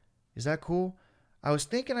 Is that cool? I was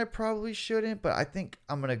thinking I probably shouldn't, but I think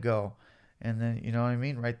I'm going to go. And then, you know what I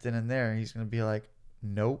mean? Right then and there, he's going to be like,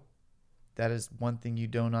 nope, that is one thing you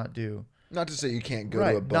do not do. Not to say you can't go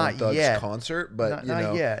Right, to a Bone not Thugs yet. concert, but Not you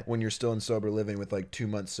know, yet. when you're still in sober living with like 2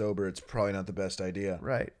 months sober, it's probably not the best idea.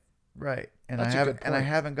 Right. And That's a good I point.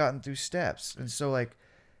 haven't gotten through steps. And so like,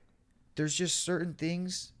 there's just certain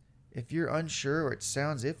things, if you're unsure or it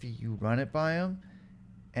sounds iffy, you run it by them.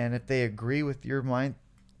 And if they agree with your mind,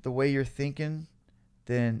 the way you're thinking,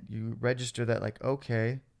 then you register that like,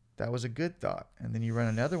 okay, that was a good thought. And then you run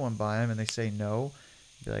another one by them and they say no.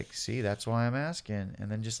 You're like, see, that's why I'm asking. And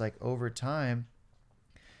then just like over time,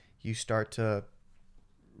 you start to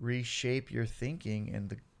reshape your thinking and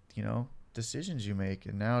the, you know, decisions you make.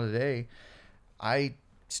 And now today, I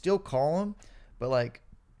still call them, but like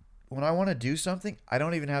when I want to do something, I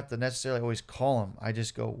don't even have to necessarily always call them. I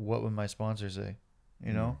just go, what would my sponsor say?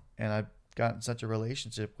 You know? And I've gotten such a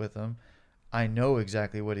relationship with him. I know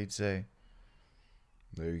exactly what he'd say.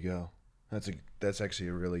 There you go. That's actually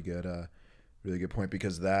a really good point,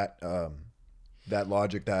 because that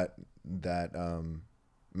logic, that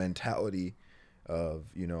mentality of,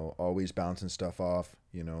 you know, always bouncing stuff off,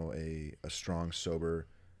 you know, a strong sober,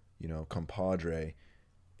 you know, compadre,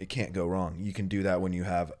 it can't go wrong. You can do that when you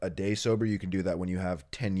have a day sober. You can do that when you have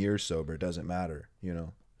 10 years sober. It doesn't matter. You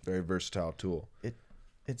know, very versatile tool.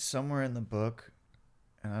 It's somewhere in the book,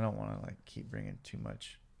 and I don't want to like keep bringing too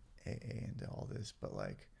much AA into all this, but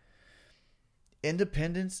like,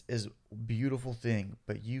 independence is a beautiful thing,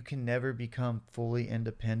 but you can never become fully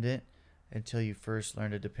independent until you first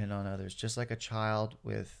learn to depend on others. Just like a child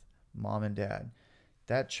with mom and dad.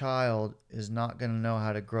 That child is not going to know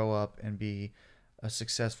how to grow up and be a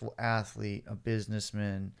successful athlete, a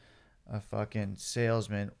businessman, a fucking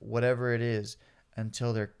salesman, whatever it is,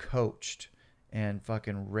 until they're coached and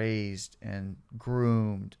fucking raised and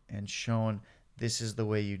groomed and shown this is the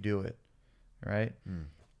way you do it, right?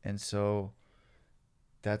 And so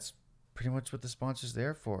that's pretty much what the sponsor's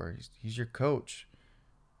there for. He's your coach.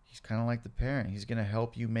 He's kind of like the parent. He's going to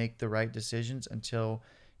help you make the right decisions until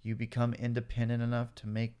you become independent enough to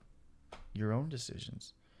make your own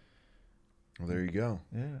decisions. Well, there you go.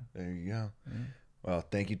 Yeah. There you go. Yeah. Well,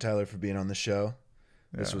 thank you, Tyler, for being on the show.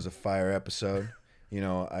 This was a fire episode. You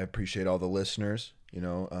know, I appreciate all the listeners. You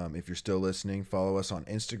know, if you're still listening, follow us on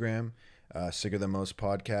Instagram, Sicker Than Most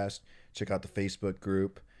Podcast. Check out the Facebook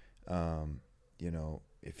group. You know,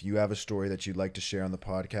 if you have a story that you'd like to share on the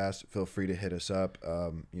podcast, feel free to hit us up.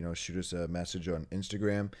 You know, shoot us a message on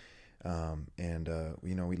Instagram. And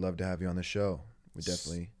you know, we'd love to have you on the show. We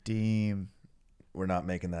definitely... Steam. We're not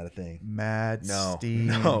making that a thing. Mad No, steam.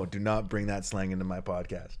 no, do not bring that slang into my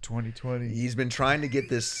podcast. 2020. He's been trying to get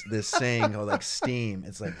this saying, oh, like steam.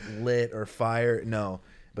 It's like lit or fire. No,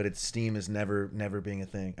 but its steam is never being a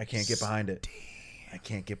thing. I can't get behind it. I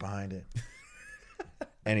can't get behind it.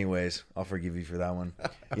 Anyways, I'll forgive you for that one.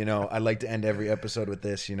 You know, I like to end every episode with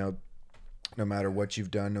this, you know, no matter what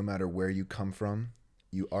you've done, no matter where you come from,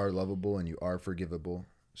 you are lovable and you are forgivable.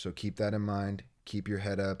 So keep that in mind, keep your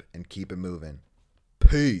head up, and keep it moving.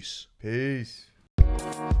 Peace. Peace.